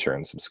publisher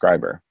and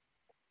subscriber.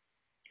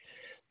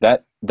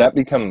 That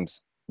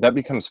becomes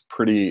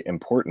pretty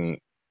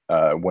important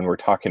when we're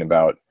talking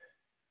about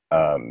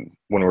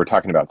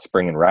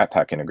Spring and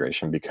Ratpack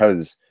integration,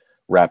 because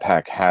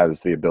Ratpack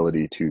has the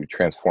ability to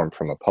transform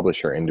from a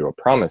publisher into a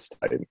promise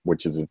type,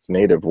 which is its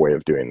native way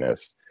of doing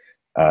this.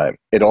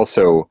 It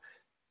also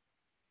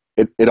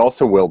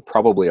will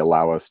probably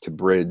allow us to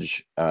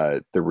bridge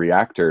the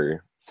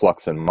Reactor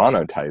Flux and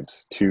Mono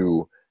types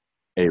to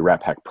a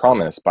Ratpack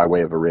promise by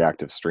way of a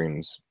reactive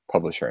streams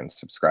publisher and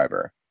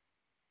subscriber.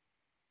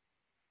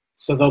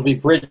 So there'll be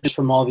bridges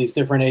from all these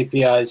different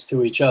APIs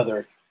to each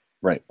other,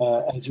 right?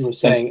 As you were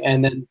saying,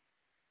 and then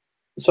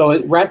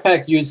so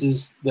Ratpack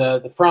uses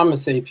the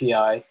Promise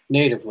API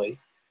natively,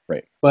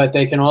 right? But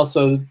they can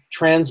also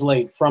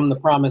translate from the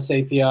Promise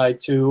API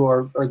to,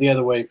 or the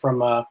other way,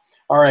 from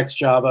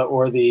RxJava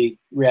or the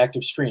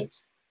reactive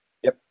streams.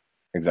 Yep,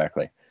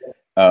 exactly.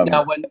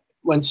 Now,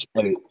 when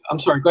Spring, I'm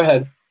sorry, go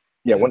ahead.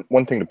 Yeah,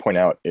 one thing to point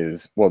out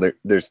is, well,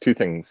 there's two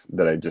things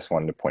that I just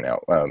wanted to point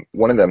out.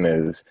 One of them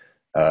is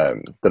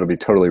that'll be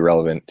totally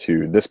relevant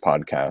to this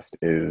podcast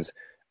is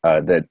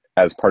that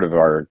as part of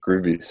our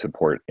Groovy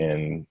support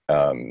in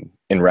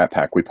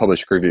Ratpack, we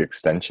publish Groovy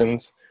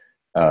extensions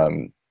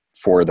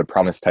for the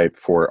promise type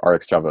for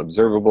RxJava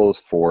observables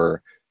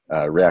for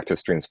reactive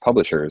streams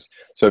publishers.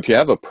 So if you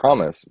have a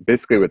promise,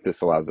 basically what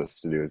this allows us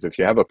to do is if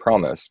you have a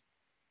promise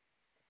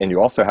and you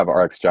also have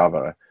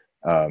RxJava,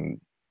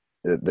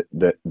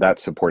 that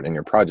support in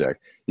your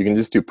project, you can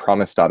just do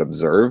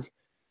promise.observe,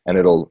 and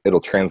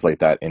it'll translate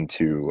that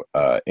into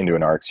an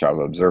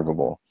RxJava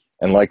observable.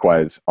 And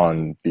likewise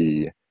on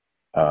the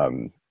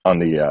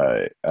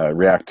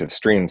reactive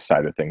stream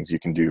side of things, you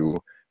can do,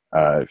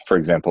 for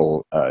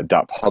example,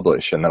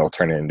 .publish, and that'll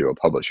turn it into a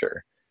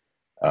publisher.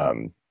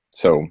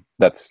 So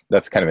that's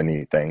kind of a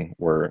neat thing.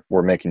 We're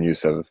making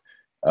use of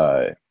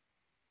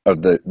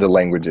the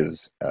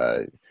language's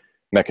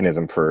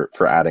mechanism for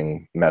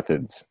adding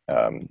methods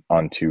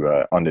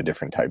onto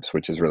different types,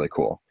 which is really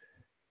cool.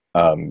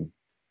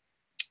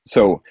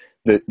 So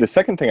the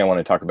second thing I want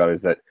to talk about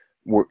is that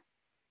we're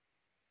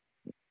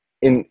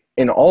in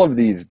all of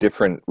these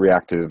different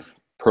reactive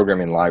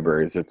programming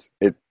libraries.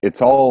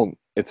 It's all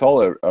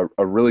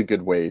a really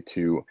good way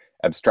to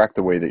abstract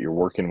the way that you're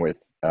working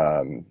with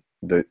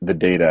the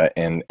data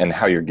and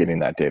how you're getting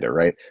that data,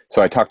 right?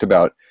 So I talked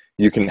about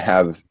you can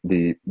have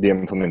the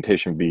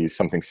implementation be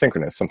something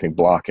synchronous, something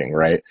blocking,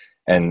 right?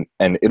 And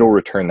it'll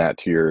return that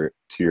to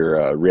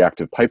your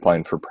reactive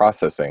pipeline for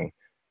processing.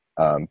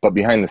 But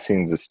behind the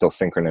scenes, it's still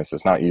synchronous.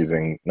 It's not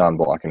using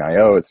non-blocking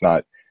I/O. It's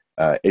not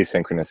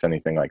asynchronous,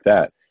 anything like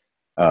that.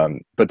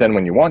 But then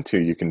when you want to,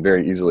 you can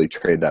very easily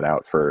trade that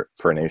out for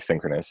an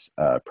asynchronous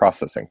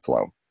processing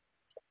flow.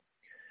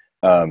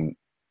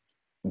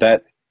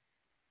 That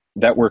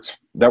works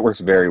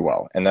very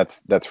well, and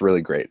that's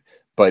really great.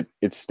 But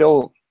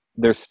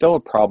there's still a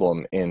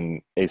problem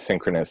in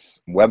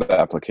asynchronous web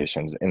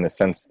applications in the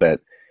sense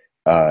that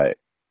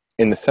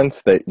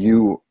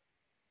you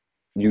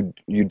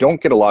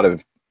don't get a lot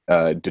of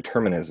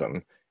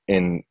determinism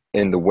in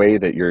the way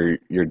that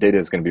your data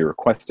is going to be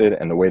requested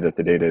and the way that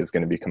the data is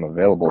going to become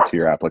available to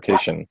your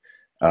application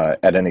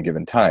at any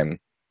given time,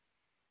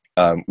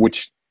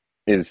 which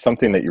is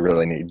something that you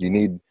really need. You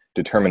need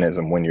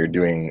determinism when you're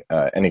doing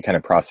any kind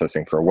of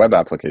processing for a web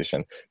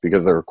application,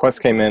 because the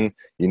request came in,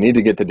 you need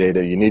to get the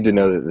data, you need to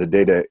know that the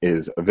data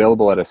is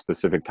available at a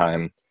specific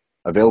time,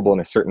 available in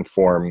a certain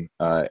form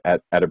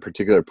at a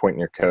particular point in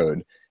your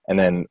code. And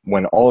then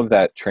when all of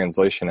that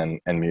translation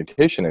and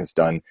mutation is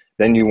done,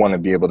 then you want to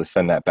be able to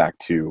send that back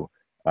to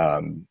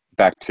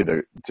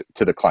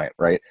the client,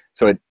 right?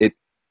 So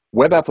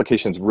web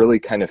applications really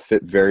kind of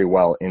fit very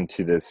well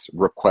into this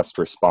request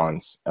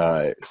response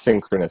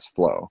synchronous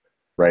flow,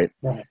 right?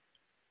 Right.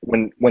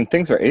 When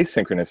things are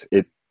asynchronous,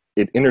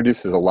 it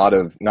introduces a lot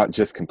of not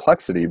just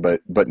complexity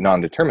but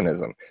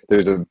non-determinism.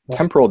 There's a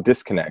temporal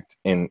disconnect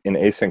in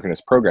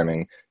asynchronous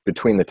programming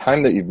between the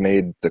time that you've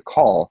made the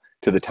call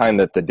to the time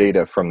that the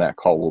data from that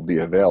call will be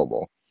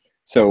available.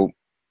 So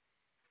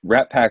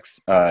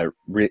Ratpack's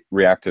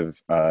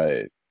reactive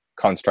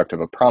construct of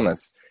a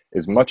promise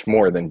is much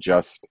more than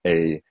just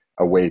a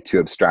way to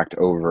abstract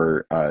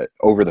over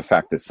the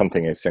fact that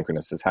something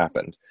asynchronous has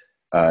happened.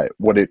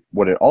 What it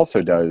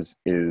also does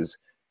is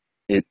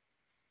it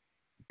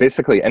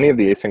basically any of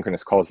the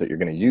asynchronous calls that you're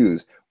going to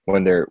use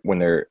when they're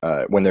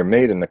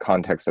made in the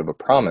context of a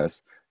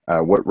promise.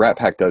 What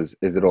Ratpack does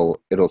is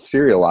it'll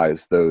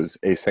serialize those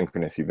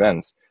asynchronous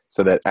events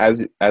so that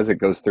as it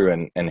goes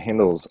through and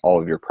handles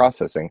all of your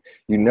processing,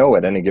 you know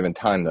at any given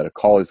time that a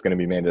call is going to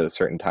be made at a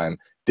certain time,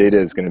 data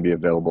is going to be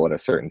available at a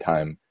certain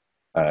time,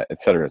 et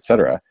cetera, et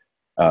cetera.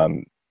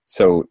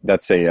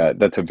 that's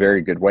a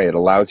very good way. It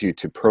allows you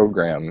to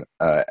program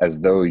as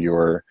though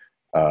you're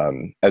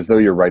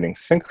writing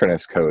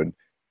synchronous code,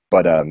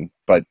 but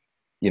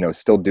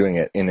still doing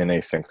it in an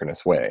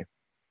asynchronous way.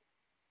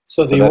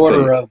 So the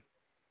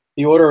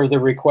order of the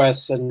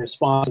requests and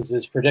responses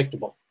is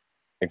predictable.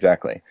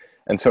 Exactly.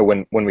 And so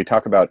when we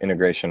talk about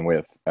integration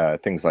with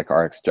things like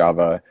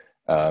RxJava,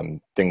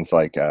 things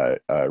like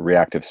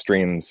reactive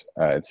streams,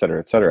 et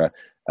cetera,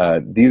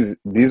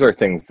 these are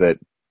things that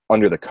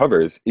under the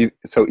covers.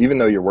 So even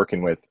though you're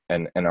working with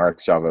an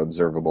RxJava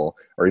observable,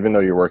 or even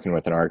though you're working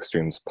with an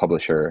RxStreams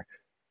publisher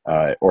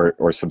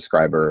or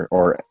subscriber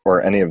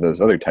or any of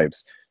those other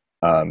types,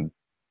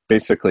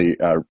 basically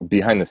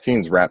behind the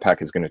scenes,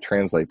 Ratpack is going to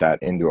translate that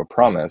into a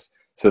promise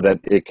so that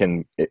it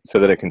can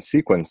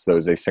sequence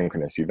those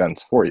asynchronous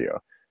events for you.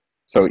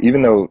 So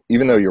even though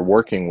you're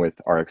working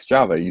with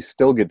RxJava, you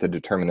still get the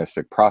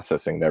deterministic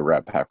processing that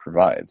Ratpack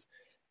provides,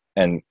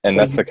 and so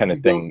that's the kind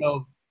of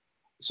thing.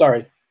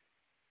 Sorry.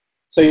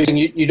 So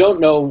you don't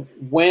know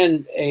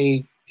when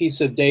a piece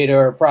of data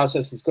or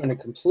process is going to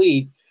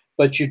complete,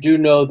 but you do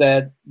know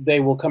that they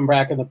will come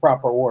back in the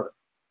proper order.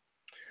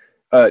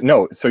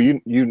 No, so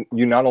you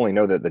not only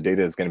know that the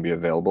data is going to be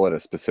available at a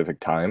specific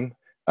time,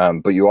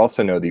 but you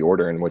also know the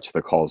order in which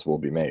the calls will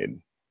be made.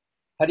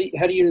 How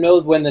do you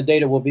know when the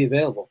data will be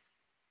available?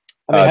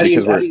 I mean, how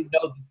do you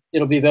know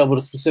it'll be available at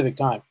a specific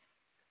time?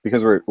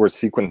 Because we're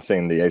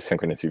sequencing the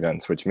asynchronous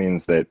events, which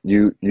means that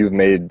you've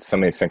made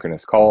some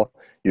asynchronous call,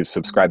 you've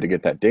subscribed to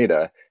get that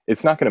data.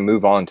 It's not going to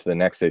move on to the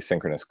next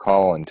asynchronous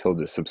call until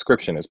the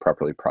subscription is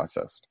properly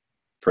processed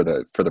for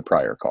the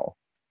prior call.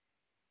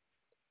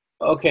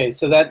 Okay,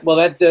 so that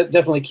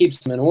definitely keeps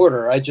them in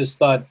order. I just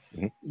thought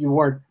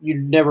you're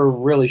never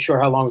really sure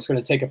how long it's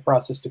going to take a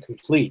process to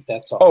complete.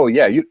 That's all. Oh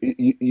yeah,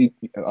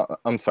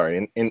 I'm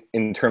sorry.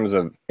 In terms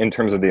of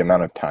the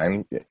amount of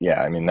time,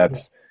 yeah. I mean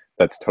that's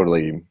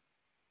totally.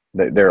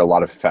 There are a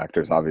lot of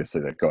factors,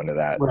 obviously, that go into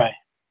that. Right.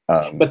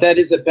 But that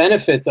is a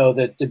benefit, though,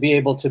 that to be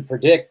able to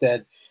predict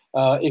that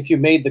if you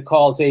made the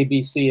calls A,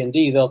 B, C, and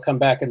D, they'll come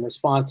back in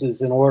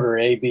responses in order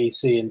A, B,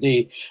 C, and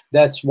D.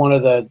 That's one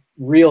of the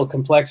real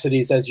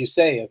complexities, as you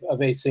say, of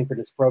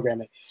asynchronous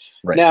programming.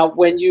 Right. Now,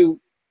 when you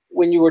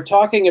were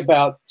talking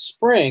about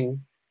Spring,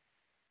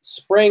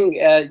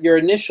 your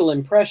initial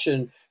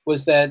impression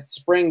was that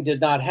Spring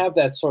did not have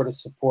that sort of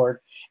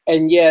support,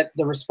 and yet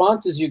the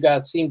responses you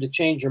got seemed to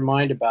change your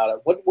mind about it.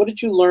 What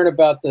did you learn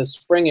about the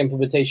Spring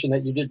implementation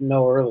that you didn't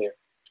know earlier?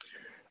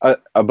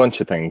 A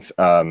bunch of things,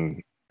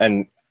 and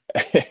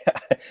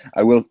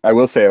I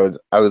will say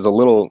I was a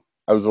little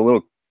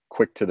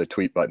quick to the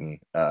tweet button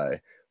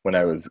when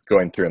I was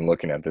going through and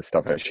looking at this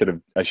stuff. I should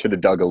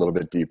have dug a little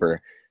bit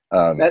deeper.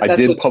 I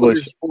did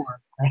publish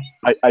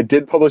I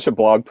did publish a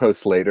blog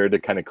post later to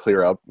kind of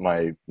clear up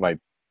my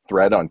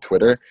thread on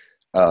Twitter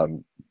a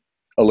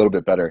little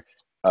bit better.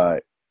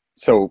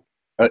 So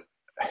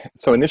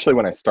initially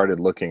when I started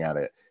looking at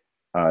it,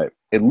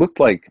 it looked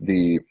like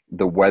the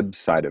web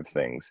side of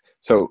things.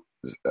 So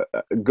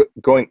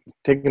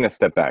taking a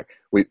step back,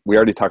 we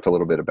already talked a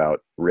little bit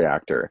about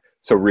Reactor.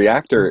 So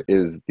Reactor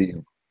is the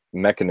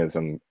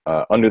mechanism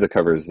under the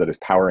covers that is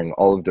powering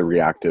all of the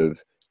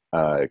reactive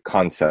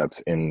concepts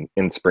in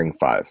Spring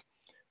 5.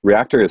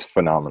 Reactor is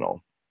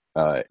phenomenal.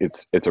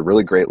 It's a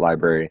really great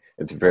library.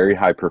 It's very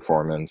high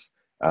performance.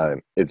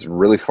 It's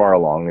really far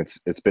along.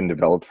 It's been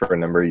developed for a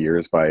number of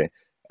years by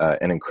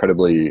an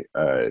incredibly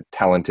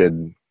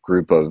talented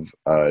group of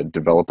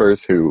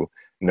developers who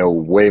know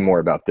way more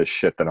about this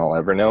shit than I'll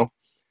ever know.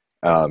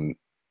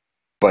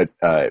 But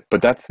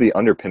that's the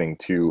underpinning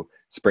to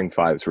Spring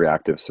 5's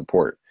reactive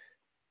support.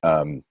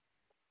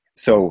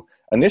 So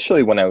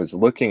initially, when I was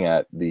looking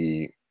at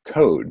the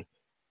code,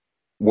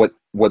 what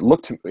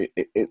looked to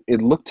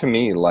it looked to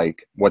me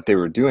like what they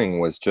were doing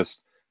was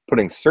just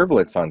putting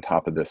servlets on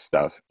top of this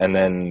stuff, and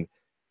then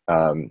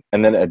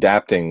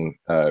adapting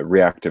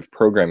reactive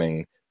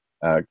programming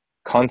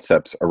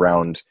concepts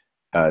around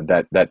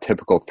that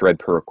typical thread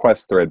per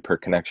request, thread per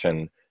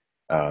connection,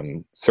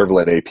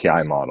 servlet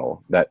API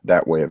model.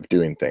 That way of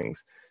doing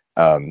things,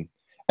 and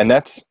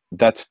that's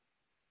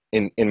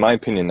in my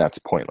opinion, that's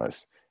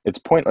pointless. It's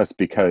pointless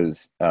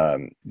because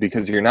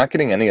you're not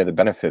getting any of the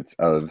benefits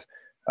of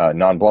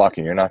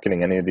non-blocking. You're not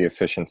getting any of the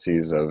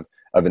efficiencies of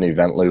an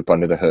event loop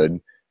under the hood,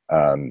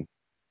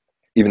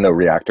 even though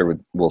Reactor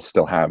will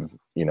still have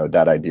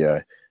that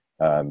idea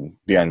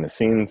behind the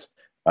scenes.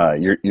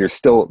 You're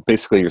still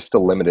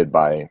limited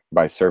by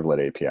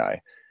servlet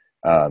API.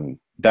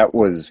 That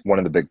was one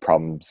of the big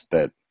problems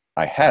that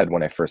I had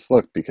when I first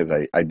looked, because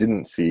I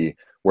didn't see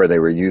where they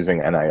were using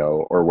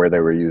NIO or where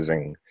they were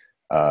using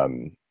other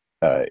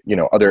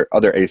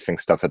async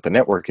stuff at the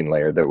networking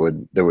layer that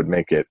would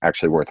make it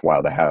actually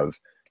worthwhile to have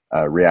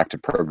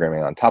reactive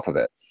programming on top of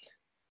it.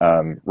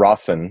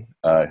 Rawson,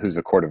 who's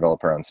a core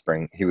developer on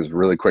Spring, he was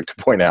really quick to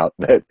point out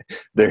that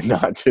they're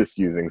not just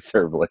using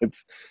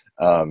servlets,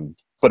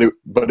 but it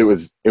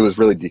was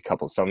really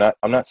decoupled. So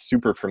I'm not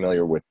super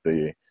familiar with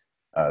the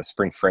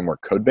Spring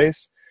Framework code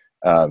base,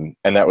 and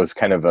that was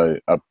kind of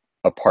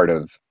a part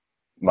of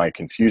my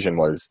confusion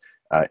was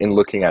in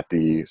looking at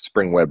the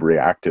Spring Web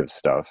reactive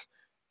stuff,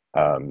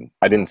 I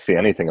didn't see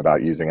anything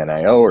about using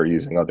NIO or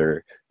using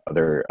other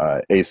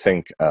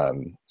async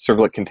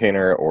servlet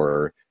container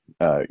or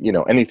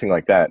anything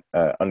like that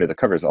under the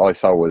covers. All I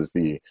saw was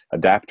the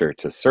adapter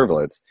to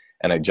servlets,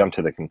 and I jumped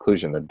to the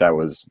conclusion that that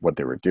was what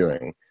they were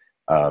doing.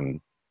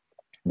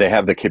 They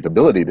have the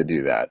capability to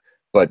do that,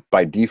 but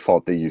by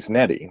default they use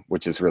Netty,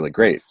 which is really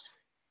great,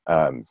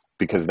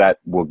 because that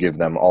will give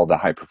them all the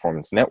high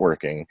performance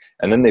networking.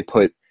 And then they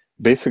put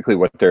basically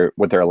what they're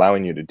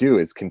allowing you to do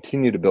is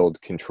continue to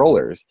build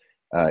controllers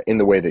in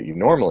the way that you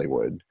normally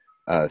would,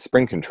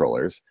 Spring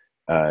controllers,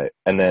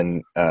 and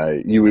then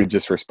you would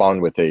just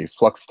respond with a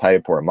flux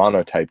type or a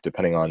monotype,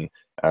 depending on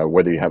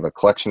whether you have a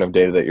collection of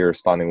data that you're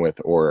responding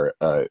with or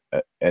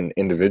an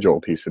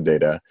individual piece of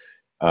data.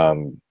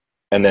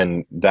 And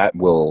then that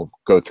will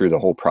go through the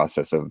whole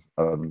process of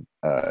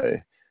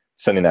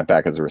sending that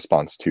back as a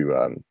response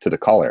to the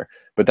caller.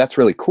 But that's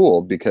really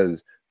cool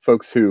because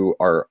folks who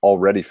are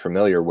already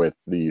familiar with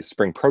the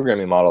Spring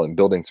programming model and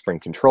building Spring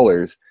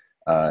controllers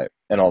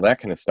and all that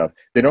kind of stuff,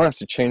 they don't have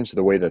to change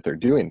the way that they're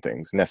doing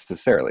things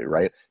necessarily,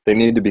 right? They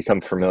need to become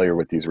familiar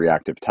with these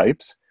reactive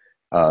types,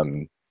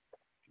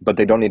 but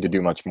they don't need to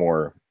do much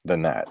more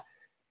than that.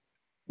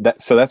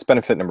 So that's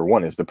benefit number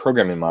one, is the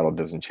programming model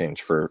doesn't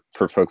change for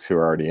folks who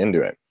are already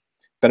into it.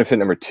 Benefit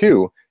number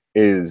two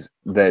is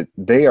that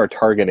they are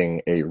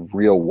targeting a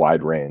real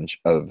wide range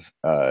of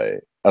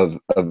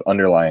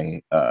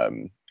underlying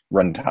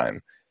runtime.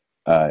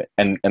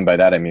 And by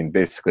that I mean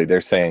basically they're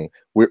saying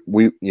we're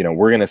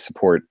going to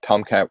support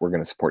Tomcat, we're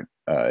going to support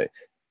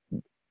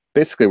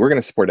basically we're going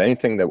to support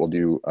anything that will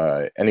do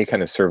any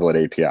kind of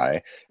servlet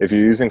API. If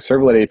you're using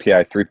servlet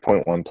API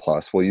 3.1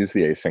 plus, we'll use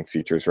the async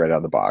features right out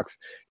of the box.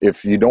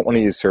 If you don't want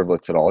to use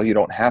servlets at all, you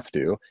don't have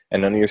to,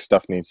 and none of your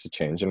stuff needs to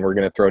change, and we're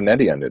going to throw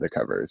Netty under the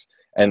covers.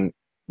 And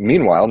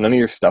meanwhile, none of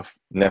your stuff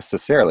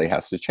necessarily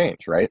has to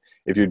change, right?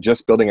 If you're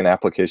just building an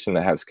application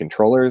that has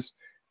controllers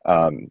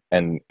and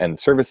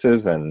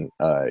services and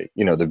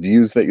the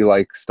views that you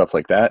like, stuff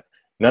like that,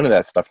 none of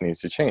that stuff needs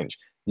to change.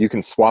 You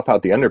can swap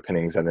out the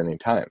underpinnings at any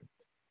time.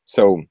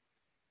 So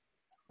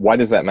why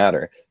does that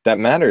matter? That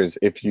matters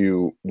if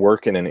you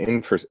work in an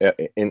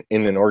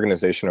an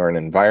organization or an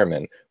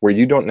environment where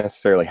you don't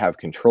necessarily have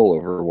control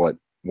over what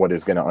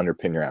is going to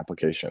underpin your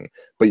application,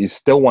 but you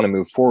still want to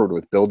move forward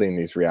with building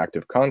these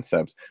reactive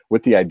concepts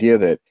with the idea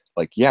that,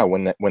 like, yeah,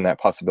 when that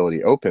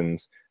possibility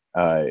opens,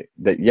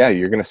 that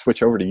you're going to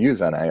switch over to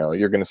use NIO,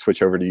 you're going to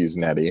switch over to use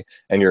Netty,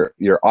 and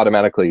you're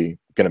automatically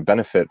going to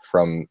benefit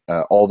from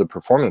all the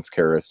performance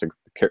characteristics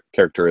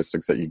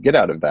that you get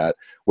out of that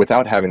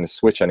without having to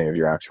switch any of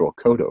your actual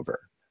code over.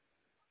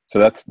 So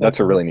that's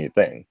a really neat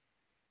thing.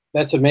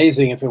 That's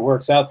amazing if it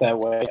works out that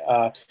way.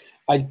 I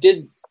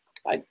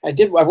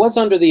was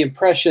under the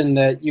impression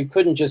that you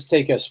couldn't just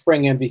take a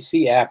Spring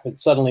MVC app and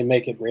suddenly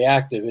make it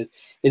reactive.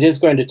 It is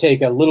going to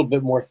take a little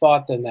bit more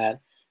thought than that.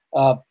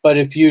 But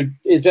if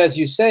as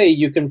you say,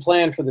 you can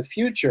plan for the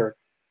future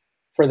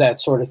for that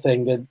sort of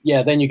thing, then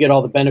you get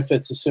all the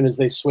benefits as soon as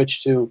they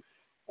switch to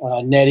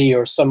Netty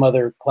or some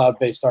other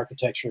cloud-based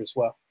architecture as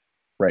well.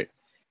 Right.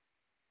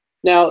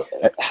 Now,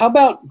 how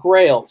about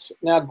Grails?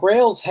 Now,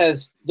 Grails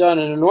has done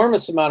an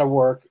enormous amount of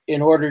work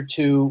in order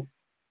to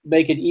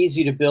make it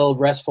easy to build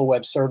RESTful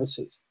web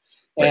services.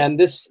 Right. And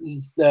this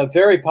is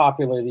very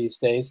popular these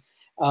days.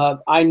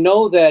 I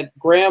know that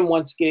Graham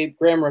Roche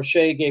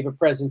gave a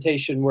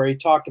presentation where he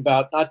talked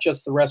about not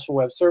just the RESTful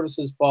web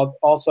services, but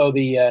also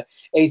the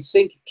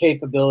async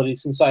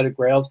capabilities inside of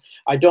Grails.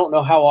 I don't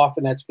know how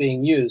often that's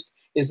being used.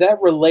 Is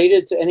that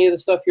related to any of the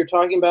stuff you're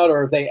talking about,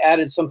 or have they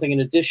added something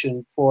in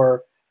addition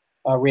for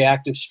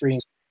reactive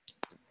streams?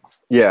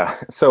 Yeah,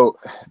 so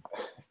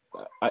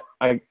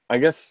I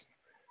guess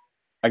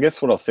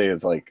what I'll say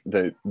is, like,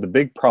 the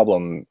big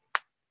problem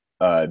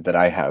that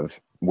I have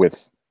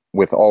with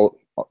all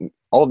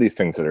of these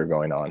things that are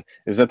going on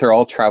is that they're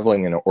all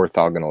traveling in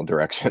orthogonal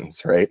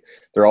directions, right?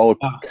 They're all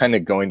kind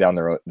of going down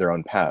their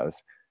own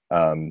paths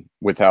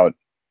without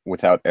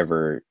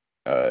ever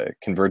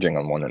converging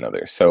on one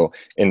another. So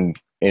in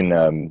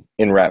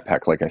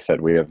Rat-Pack, like I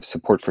said, we have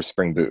support for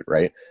Spring Boot,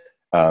 right?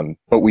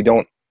 But we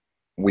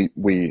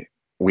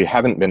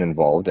haven't been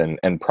involved,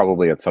 and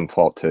probably at some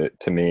fault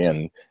to me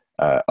and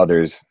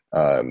others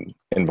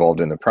involved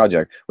in the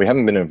project, we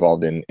haven't been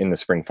involved in the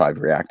Spring 5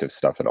 reactive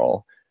stuff at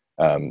all.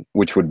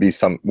 Which would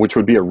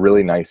be a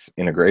really nice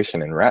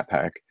integration in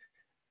Rat-Pack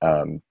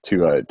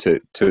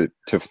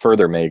to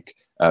further make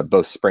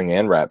both Spring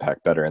and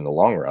Rat-Pack better in the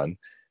long run.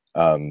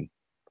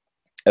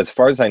 As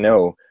far as I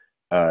know,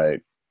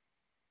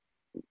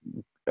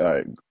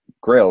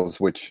 Grails,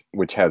 which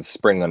has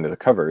Spring under the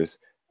covers,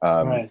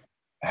 right.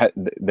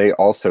 They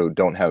also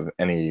don't have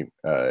any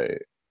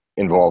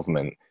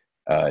involvement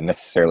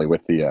necessarily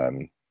with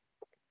the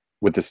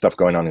stuff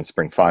going on in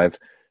Spring 5.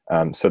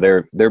 So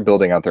they're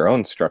building out their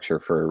own structure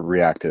for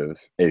reactive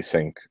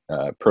async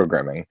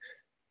programming,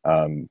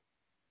 and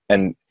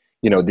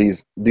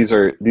these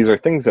are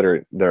things that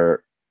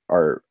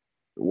are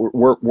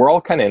we're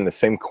all kind of in the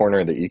same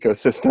corner of the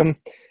ecosystem,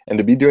 and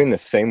to be doing the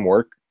same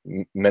work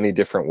many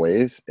different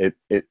ways,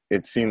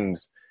 it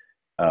seems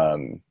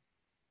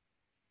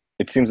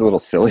it seems a little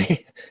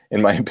silly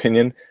in my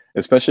opinion,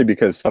 especially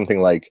because something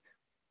like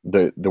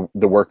the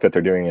work that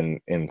they're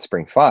doing in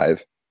Spring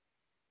 5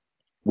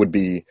 would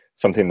be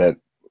something that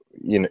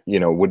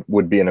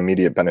would be an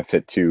immediate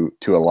benefit to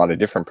a lot of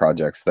different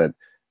projects that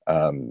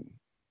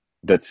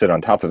that sit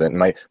on top of it.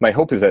 And my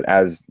hope is that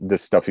as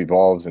this stuff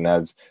evolves and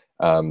as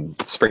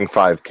Spring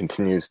 5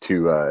 continues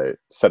to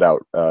set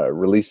out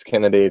release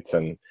candidates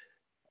and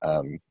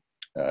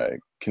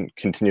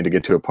continue to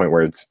get to a point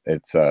where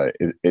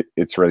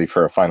it's ready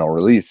for a final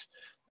release,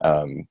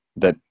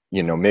 that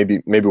maybe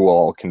we'll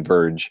all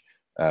converge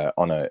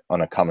on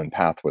a common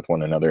path with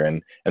one another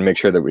and make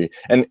sure that we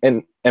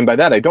and by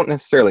that I don't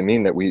necessarily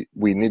mean that we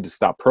need to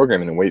stop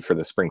programming and wait for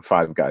the Spring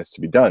 5 guys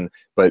to be done,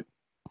 but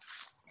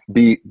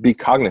be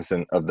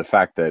cognizant of the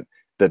fact that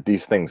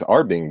these things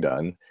are being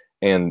done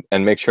and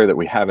make sure that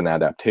we have an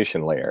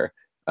adaptation layer,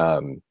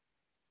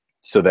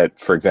 so that,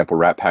 for example,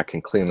 Rat-Pack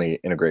can cleanly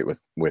integrate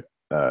with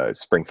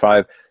Spring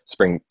 5.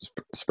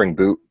 Spring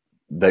Boot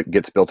that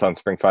gets built on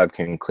Spring 5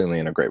 can cleanly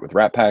integrate with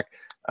Rat-Pack.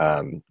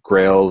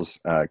 Grails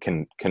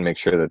can make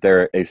sure that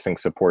their async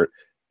support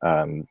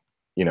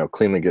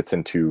cleanly gets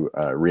into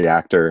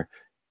Reactor,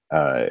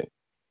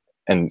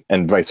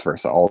 and vice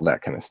versa, all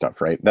that kind of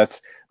stuff, right?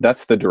 That's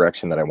the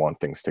direction that I want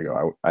things to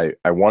go.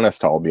 I want us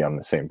to all be on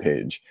the same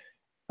page,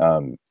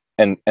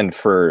 and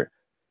for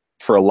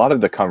a lot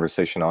of the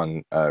conversation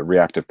on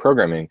reactive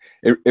programming,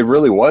 it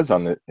really was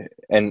on the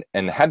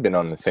and had been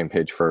on the same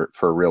page for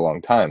a real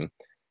long time,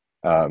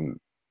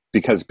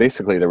 because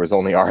basically there was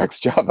only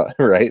RxJava,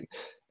 right?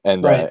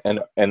 And right.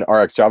 And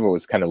RxJava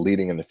was kind of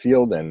leading in the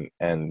field, and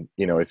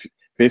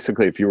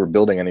if you were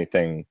building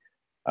anything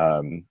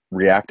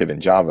reactive in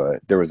Java,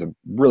 there was a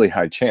really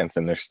high chance,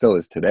 and there still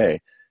is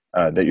today,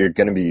 that you're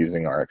going to be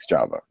using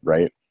RxJava,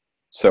 right?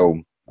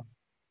 So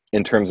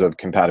in terms of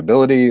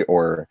compatibility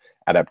or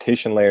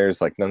adaptation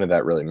layers, like, none of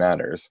that really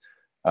matters,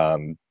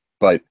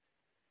 but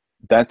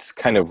that's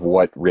kind of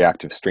what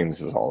reactive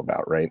streams is all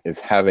about, right? Is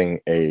having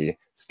a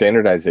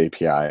standardized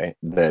API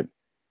that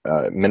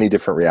many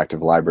different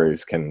reactive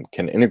libraries can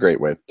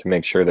integrate with to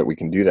make sure that we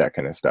can do that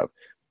kind of stuff.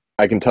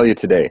 I can tell you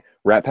today,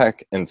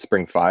 Rat-Pack and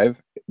Spring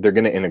 5, they're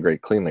going to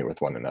integrate cleanly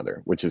with one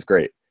another, which is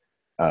great,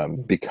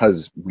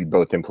 because we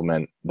both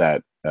implement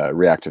that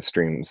reactive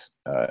streams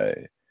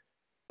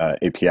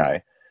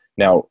API.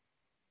 Now,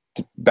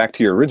 back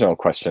to your original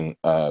question,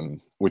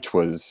 which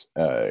was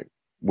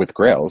with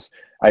Grails.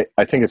 I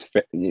think it's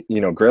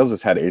Grails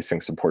has had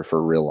async support for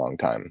a real long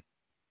time,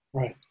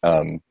 right?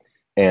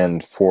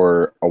 And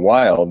for a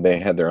while, they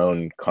had their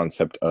own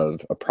concept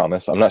of a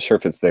promise. I'm not sure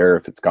if it's there,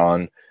 if it's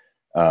gone.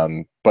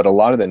 But a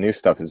lot of the new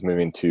stuff is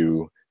moving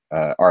to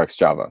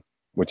RxJava,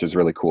 which is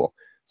really cool.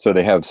 So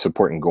they have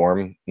support in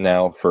Gorm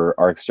now for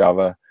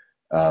RxJava.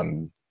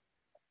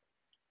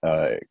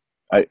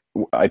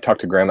 I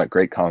talked to Graham at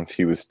GreatConf.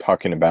 He was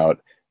talking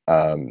about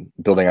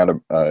building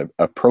out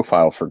a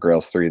profile for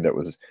Grails 3 that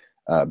was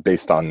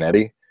based on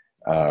Netty,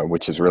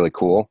 which is really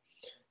cool.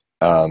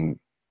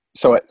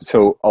 So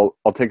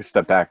I'll take a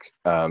step back.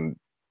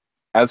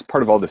 As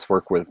part of all this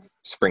work with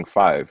Spring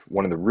 5,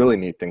 one of the really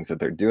neat things that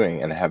they're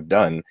doing and have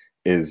done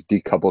is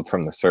decoupled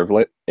from the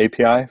Servlet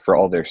API for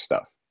all their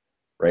stuff,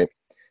 right?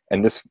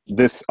 And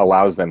this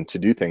allows them to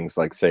do things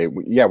like say,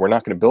 yeah, we're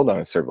not going to build on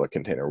a servlet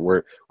container.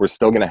 We're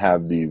still going to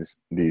have these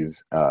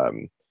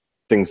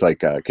things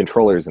like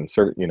controllers and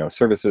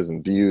services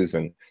and views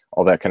and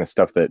all that kind of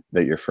stuff that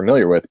you're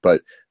familiar with,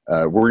 but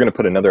we're going to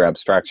put another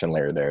abstraction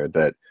layer there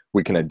that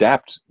we can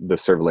adapt the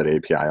Servlet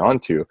API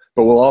onto,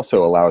 but will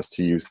also allow us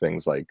to use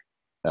things like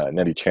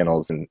Netty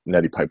channels and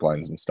Netty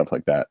pipelines and stuff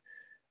like that.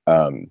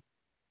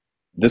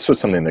 This was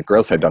something that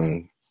Grails had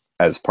done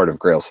as part of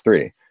Grails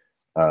 3,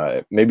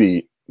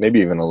 maybe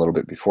even a little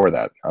bit before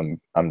that.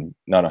 I'm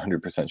not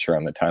 100% sure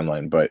on the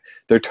timeline, but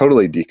they're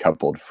totally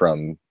decoupled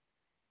from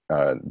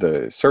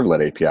the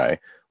Servlet API,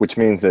 which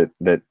means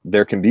that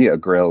there can be a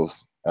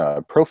Grails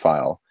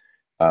profile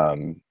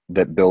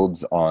that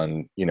builds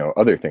on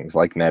other things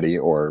like Netty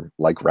or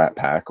like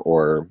Rat-Pack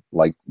or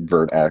like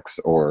Vert.x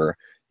or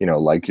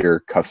like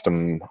your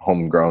custom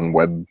homegrown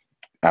web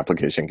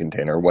application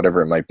container,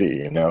 whatever it might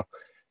be, and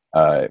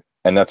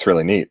that's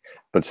really neat.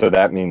 But so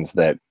that means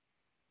that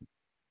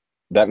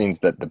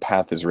the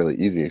path is really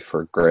easy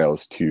for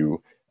Grails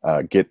to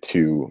get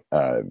to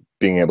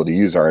being able to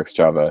use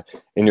RxJava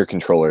in your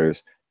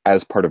controllers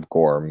as part of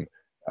Gorm,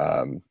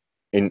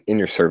 in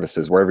your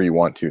services, wherever you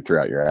want to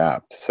throughout your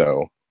app.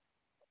 So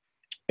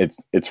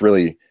it's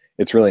really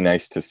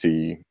nice to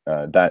see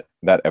that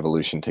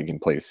evolution taking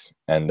place,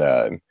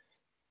 and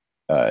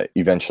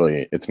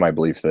eventually, it's my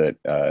belief that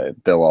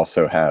they'll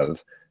also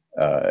have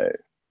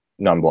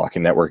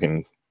non-blocking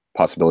networking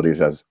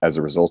possibilities as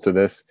a result of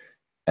this,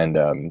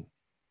 and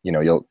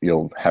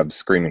you'll have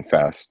screaming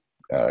fast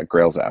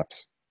Grails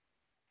apps.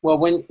 Well,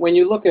 when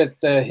you look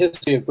at the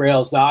history of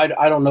Grails, now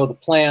I don't know the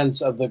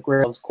plans of the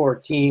Grails core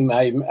team.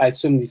 I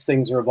assume these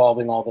things are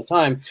evolving all the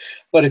time.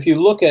 But if you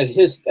look at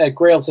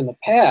Grails in the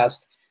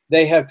past,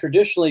 they have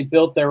traditionally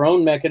built their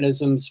own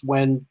mechanisms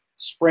when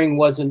Spring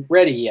wasn't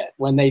ready yet.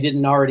 When they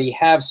didn't already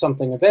have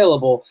something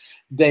available,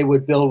 they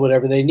would build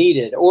whatever they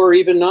needed, or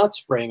even not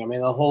Spring. I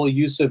mean, the whole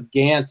use of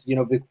Gantt,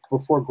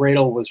 before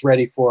Gradle was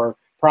ready for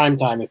prime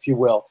time, if you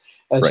will,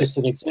 as just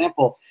an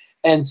example.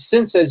 And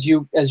since, as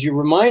you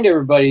remind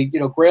everybody,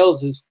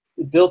 Grails is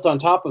built on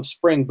top of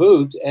Spring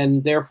Boot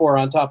and therefore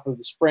on top of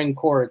the Spring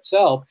core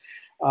itself.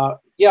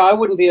 I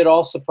wouldn't be at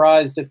all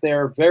surprised if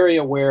they're very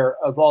aware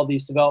of all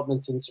these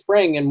developments in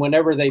Spring, and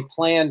whenever they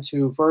plan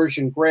to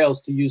version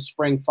Grails to use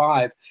Spring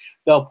 5,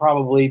 they'll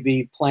probably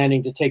be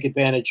planning to take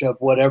advantage of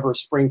whatever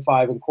Spring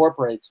 5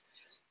 incorporates.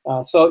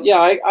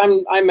 I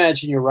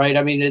imagine you're right.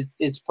 I mean,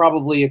 it's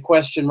probably a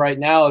question right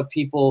now of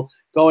people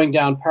going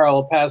down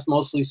parallel paths,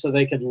 mostly so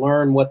they can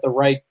learn what the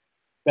right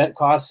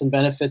costs and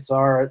benefits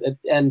are,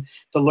 and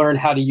to learn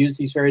how to use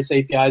these various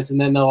APIs,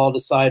 and then they'll all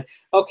decide,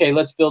 okay,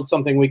 let's build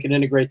something we can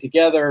integrate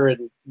together,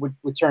 and what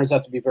turns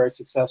out to be very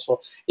successful.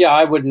 Yeah,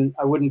 I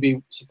wouldn't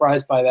be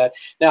surprised by that.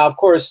 Now, of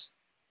course,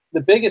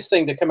 the biggest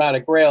thing to come out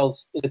of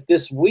Grails is that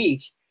this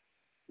week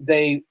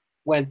they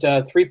went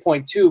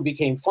 3.2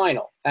 became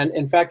final, and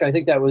in fact, I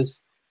think that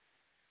was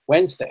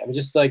Wednesday. I mean,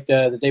 just like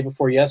the day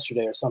before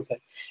yesterday or something.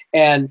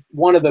 And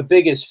one of the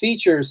biggest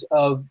features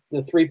of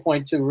the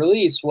 3.2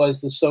 release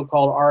was the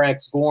so-called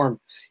RX GORM,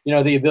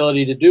 the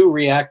ability to do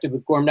reactive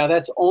with GORM. Now,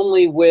 that's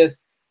only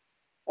with,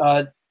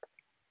 NoSQL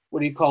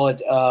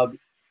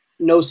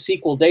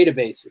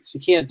databases.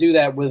 You can't do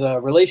that with a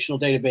relational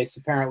database,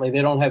 apparently.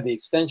 They don't have the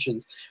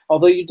extensions.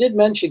 Although you did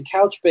mention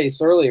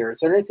Couchbase earlier.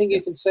 Is there anything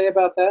you can say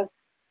about that?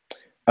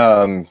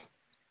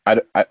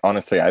 I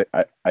honestly,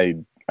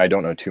 I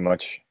don't know too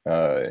much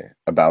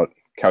about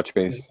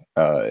Couchbase.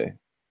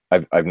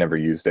 I've never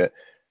used it,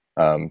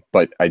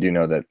 but I do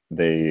know that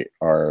they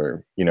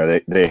are,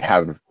 they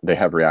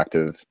have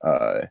reactive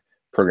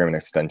programming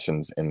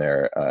extensions in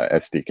their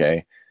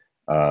SDK.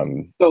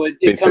 So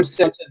it comes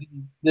down to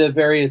the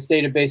various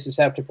databases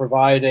have to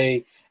provide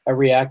a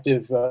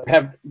reactive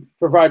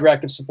provide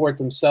reactive support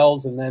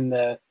themselves, and then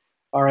the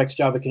RX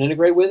Java can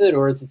integrate with it,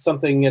 or is it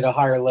something at a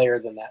higher layer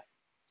than that?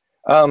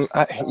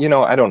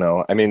 I don't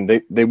know. I mean,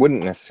 they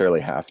wouldn't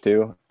necessarily have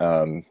to,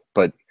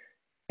 but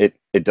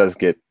it does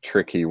get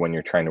tricky when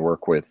you're trying to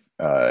work with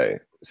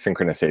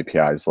synchronous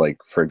APIs, like,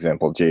 for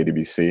example,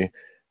 JDBC,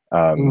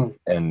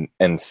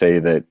 and say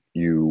that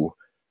you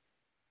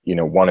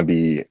want to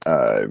be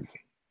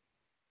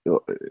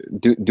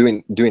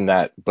doing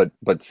that,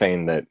 but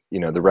saying that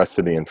the rest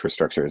of the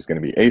infrastructure is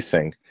going to be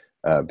async,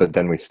 but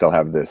then we still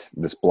have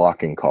this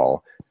blocking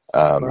call.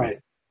 Right.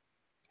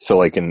 So,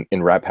 like in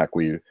Ratpack,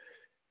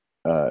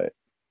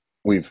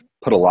 we've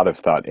put a lot of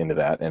thought into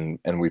that,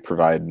 and we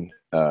provide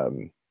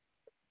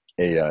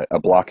a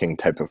blocking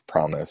type of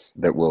promise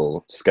that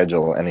will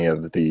schedule any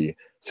of the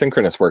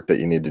synchronous work that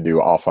you need to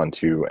do off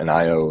onto an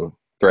IO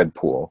thread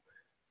pool,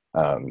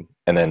 and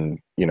then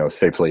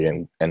safely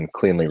and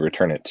cleanly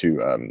return it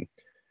to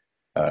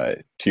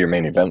your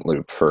main event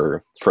loop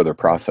for further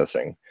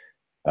processing.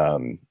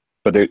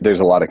 But there's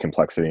a lot of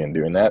complexity in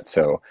doing that,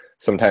 so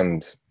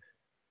sometimes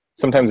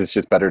it's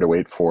just better to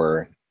wait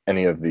for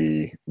any of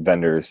the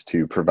vendors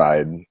to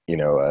provide,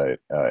 a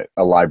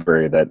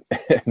library that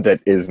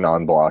that is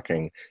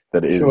non-blocking,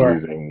 that is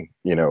using,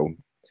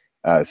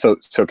 so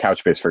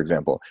Couchbase, for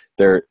example,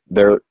 their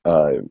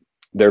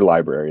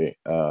library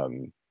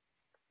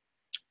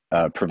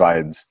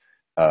provides,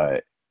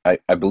 I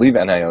believe,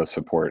 NIO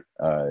support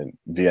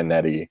via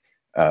Netty,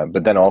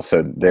 but then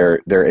also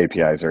their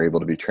APIs are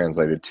able to be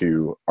translated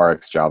to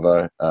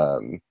RxJava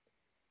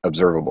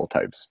observable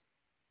types.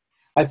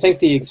 I think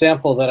the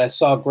example that I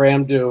saw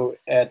Graham do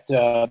at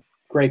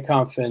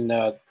GrayConf in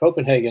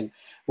Copenhagen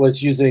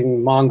was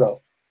using Mongo,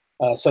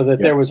 so that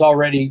there was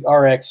already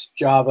Rx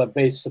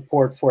Java-based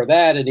support for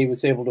that, and he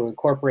was able to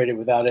incorporate it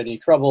without any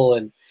trouble.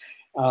 And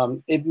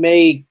it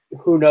may,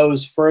 who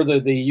knows, further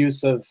the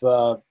use of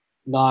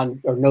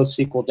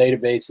NoSQL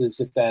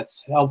databases, if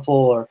that's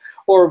helpful,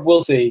 or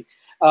we'll see.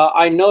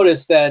 I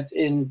noticed that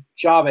in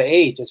Java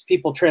 8, as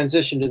people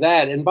transition to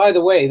that, and by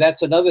the way,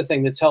 that's another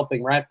thing that's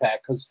helping Ratpack,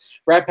 because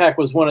Ratpack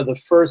was one of the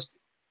first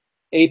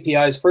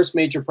APIs, first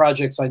major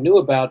projects I knew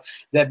about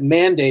that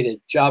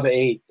mandated Java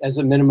 8 as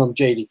a minimum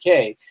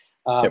JDK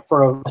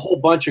for a whole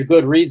bunch of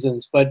good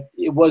reasons, but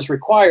it was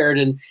required,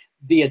 and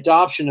the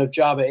adoption of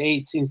Java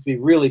 8 seems to be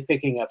really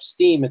picking up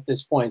steam at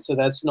this point, so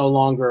that's no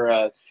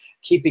longer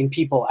keeping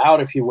people out,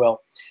 if you will.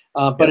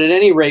 But at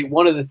any rate,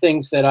 one of the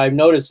things that I've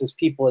noticed as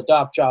people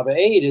adopt Java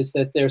 8 is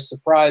that they're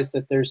surprised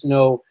that there's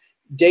no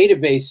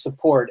database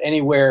support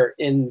anywhere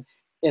in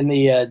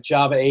the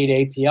Java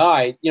 8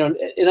 API.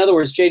 In other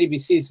words,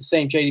 JDBC is the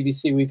same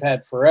JDBC we've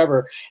had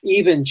forever.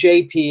 Even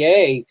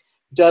JPA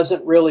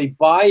doesn't really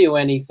buy you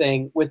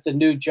anything with the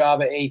new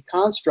Java 8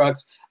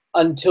 constructs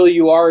until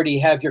you already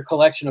have your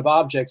collection of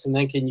objects, and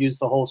then can use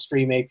the whole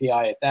Stream API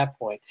at that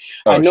point.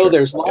 I know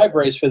there's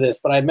libraries for this,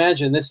 but I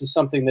imagine this is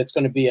something that's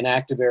going to be an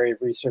active area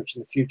of research in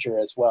the future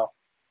as well.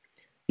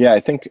 Yeah, I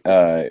think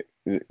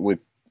with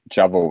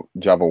Java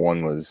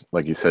 1 was,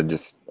 like you said,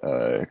 just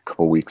a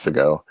couple weeks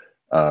ago.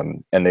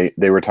 And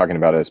they were talking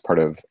about it as part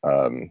of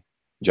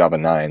Java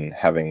 9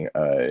 having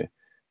a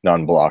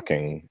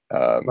non-blocking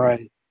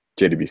Right.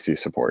 JDBC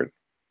support,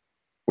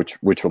 which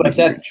will But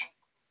be huge.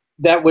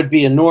 That would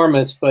be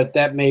enormous, but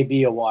that may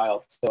be a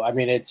while. So, I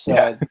mean, it's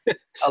a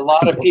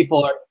lot of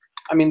people are,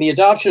 I mean, the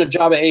adoption of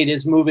Java 8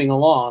 is moving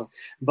along,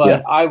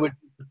 but I would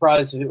be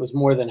surprised if it was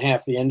more than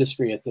half the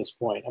industry at this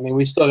point. I mean,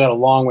 we still got a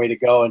long way to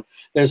go, and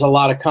there's a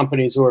lot of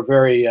companies who are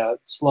very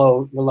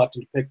slow,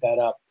 reluctant to pick that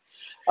up.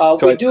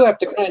 So we do have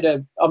to kind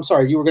of, I'm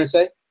sorry, you were going to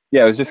say?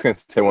 Yeah, I was just going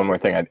to say one more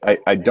thing.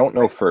 I don't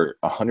know for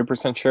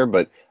 100% sure,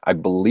 but I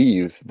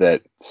believe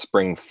that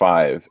Spring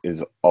 5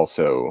 is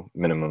also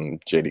minimum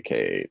JDK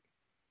 8.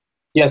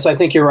 Yes, I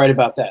think you're right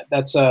about that.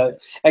 That's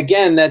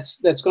again, that's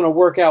going to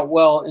work out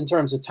well in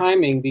terms of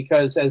timing,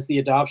 because as the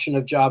adoption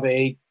of Java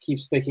 8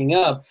 keeps picking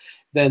up,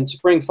 then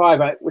Spring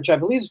 5, which I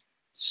believe is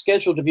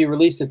scheduled to be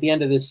released at the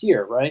end of this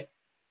year, right?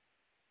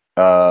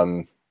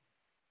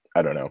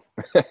 I don't know.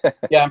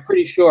 Yeah, I'm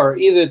pretty sure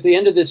either at the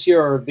end of this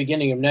year or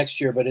beginning of next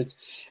year, but it's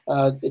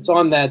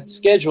on that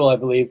schedule, I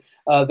believe.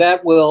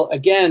 That will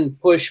again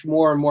push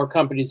more and more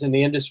companies in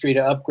the industry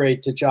to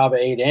upgrade to Java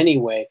 8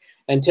 anyway,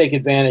 and take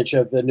advantage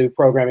of the new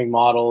programming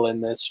model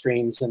and the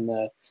streams and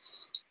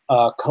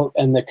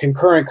the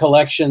concurrent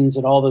collections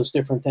and all those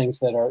different things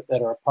that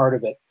are a part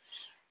of it.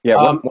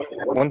 Yeah,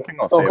 one thing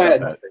I'll say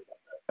about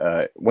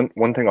that.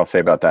 One thing I'll say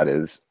about that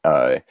is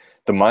the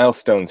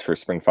milestones for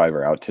Spring 5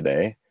 are out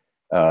today.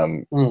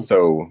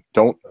 So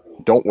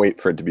don't wait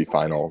for it to be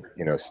final.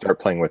 Start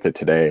playing with it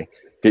today.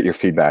 Get your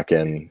feedback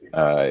in.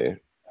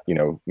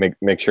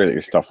 Make sure that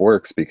your stuff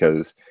works,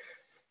 because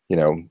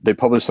they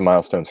publish the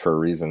milestones for a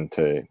reason,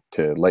 to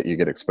let you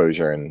get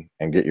exposure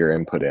and get your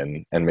input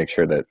in, and make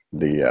sure that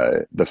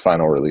the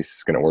final release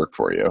is going to work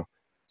for you.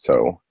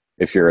 So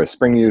if you're a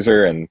Spring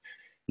user and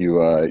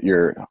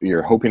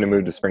you're hoping to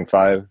move to Spring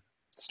 5,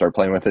 start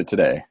playing with it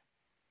today.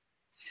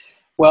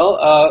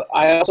 Well,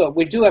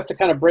 we do have to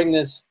kind of bring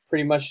this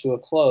pretty much to a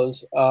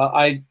close.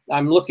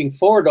 I'm looking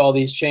forward to all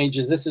these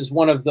changes. This is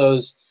one of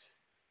those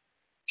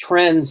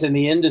trends in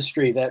the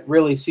industry that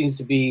really seems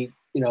to be,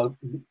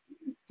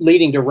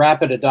 leading to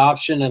rapid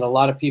adoption, and a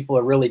lot of people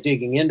are really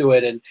digging into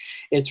it. And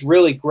it's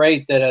really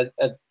great that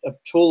a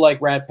tool like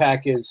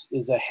Ratpack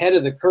is ahead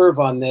of the curve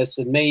on this,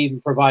 and may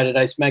even provide a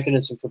nice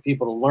mechanism for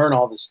people to learn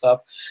all this stuff.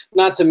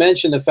 Not to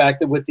mention the fact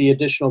that with the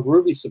additional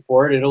Groovy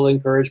support, it'll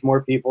encourage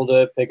more people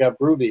to pick up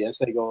Groovy as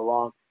they go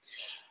along.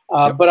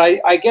 But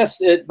I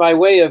guess by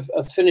way of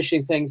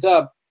finishing things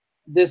up,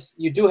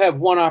 you do have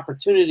one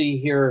opportunity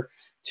here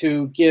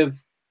to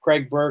give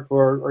Craig Burke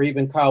or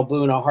even Kyle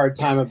Boone a hard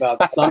time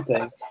about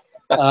something.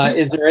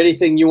 Is there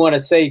anything you want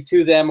to say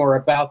to them or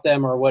about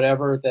them or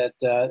whatever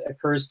that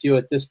occurs to you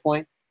at this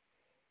point?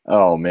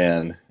 Oh,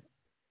 man.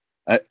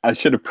 I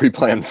should have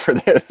pre-planned for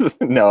this.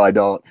 No, I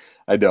don't.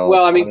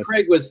 Well, I mean, honestly,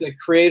 Craig was the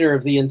creator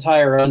of the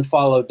entire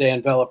Unfollow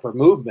Danveloper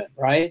movement,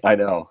 right? I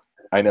know.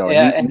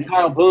 Yeah, and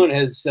Kyle Boone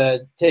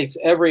takes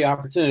every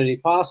opportunity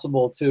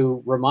possible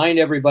to remind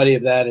everybody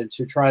of that and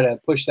to try to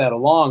push that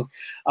along.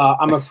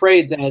 I'm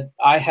afraid that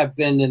I have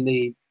been in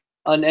the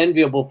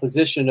unenviable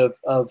position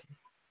of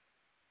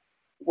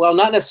well,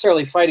 not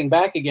necessarily fighting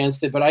back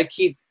against it, but I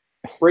keep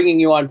bringing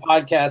you on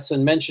podcasts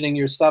and mentioning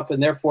your stuff,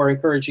 and therefore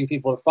encouraging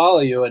people to follow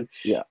you. And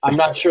I'm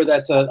not sure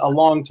that's a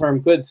long-term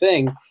good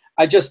thing.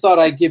 I just thought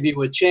I'd give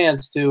you a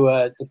chance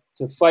to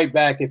fight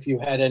back if you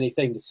had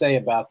anything to say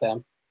about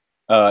them.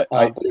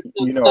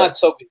 Not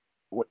so.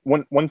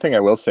 One thing I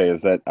will say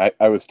is that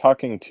I was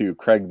talking to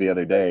Craig the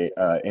other day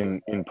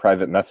in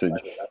private message,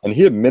 and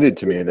he admitted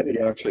to me that he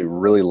actually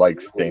really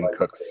likes Dane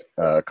Cook's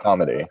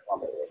comedy.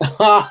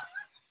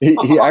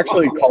 He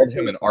actually called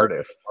him an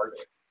artist.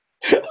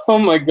 Oh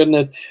my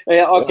goodness.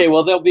 Yeah, okay,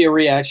 well, there'll be a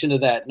reaction to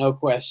that, no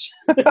question.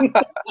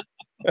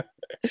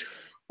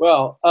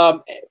 Well,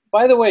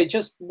 by the way,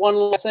 just one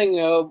last thing.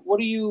 Are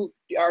you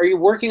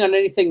working on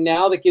anything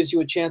now that gives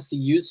you a chance to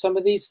use some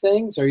of these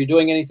things? Are you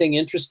doing anything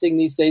interesting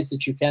these days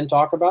that you can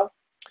talk about?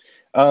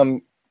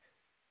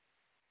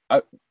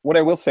 What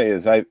I will say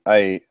is I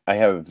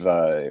have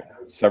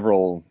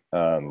several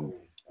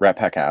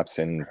Ratpack apps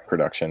in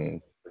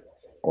production,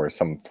 or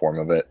some form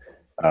of it.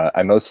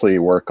 I mostly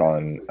work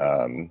on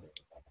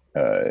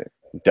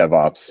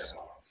DevOps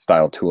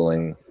style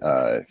tooling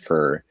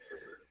for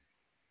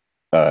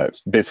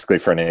basically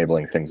for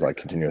enabling things like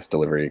continuous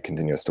delivery,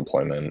 continuous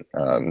deployment,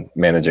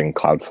 managing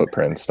cloud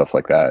footprints, stuff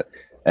like that.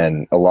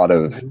 And a lot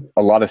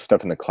of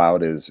stuff in the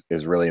cloud is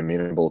really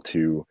amenable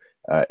to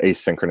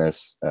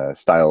asynchronous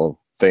style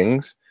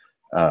things.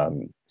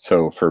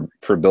 So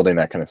for building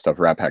that kind of stuff,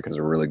 Ratpack is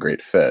a really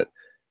great fit.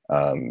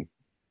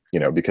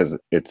 Because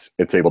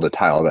it's able to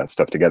tie all that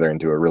stuff together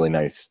into a really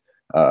nice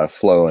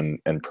flow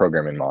and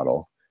programming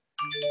model.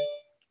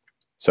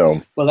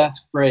 So, well,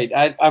 that's great.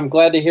 I'm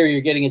glad to hear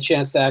you're getting a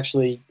chance to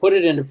actually put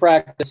it into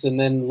practice and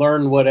then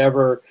learn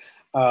whatever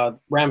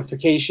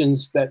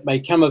ramifications that may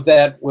come of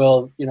that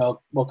will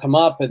come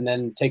up, and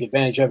then take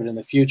advantage of it in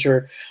the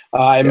future.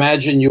 I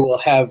imagine you will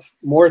have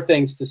more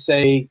things to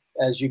say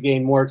as you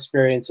gain more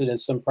experience and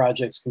as some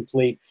projects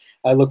complete.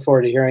 I look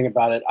forward to hearing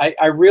about it.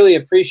 I really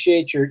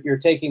appreciate your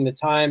taking the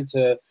time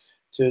to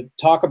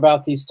talk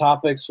about these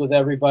topics with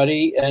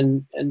everybody,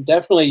 and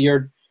definitely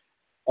you're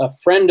a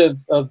friend of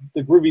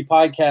the Groovy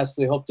Podcast.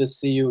 We hope to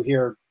see you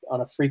here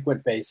on a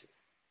frequent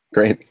basis.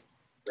 Great.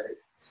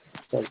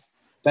 So,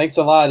 thanks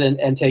a lot,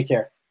 and take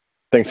care.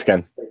 Thanks,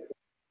 Ken.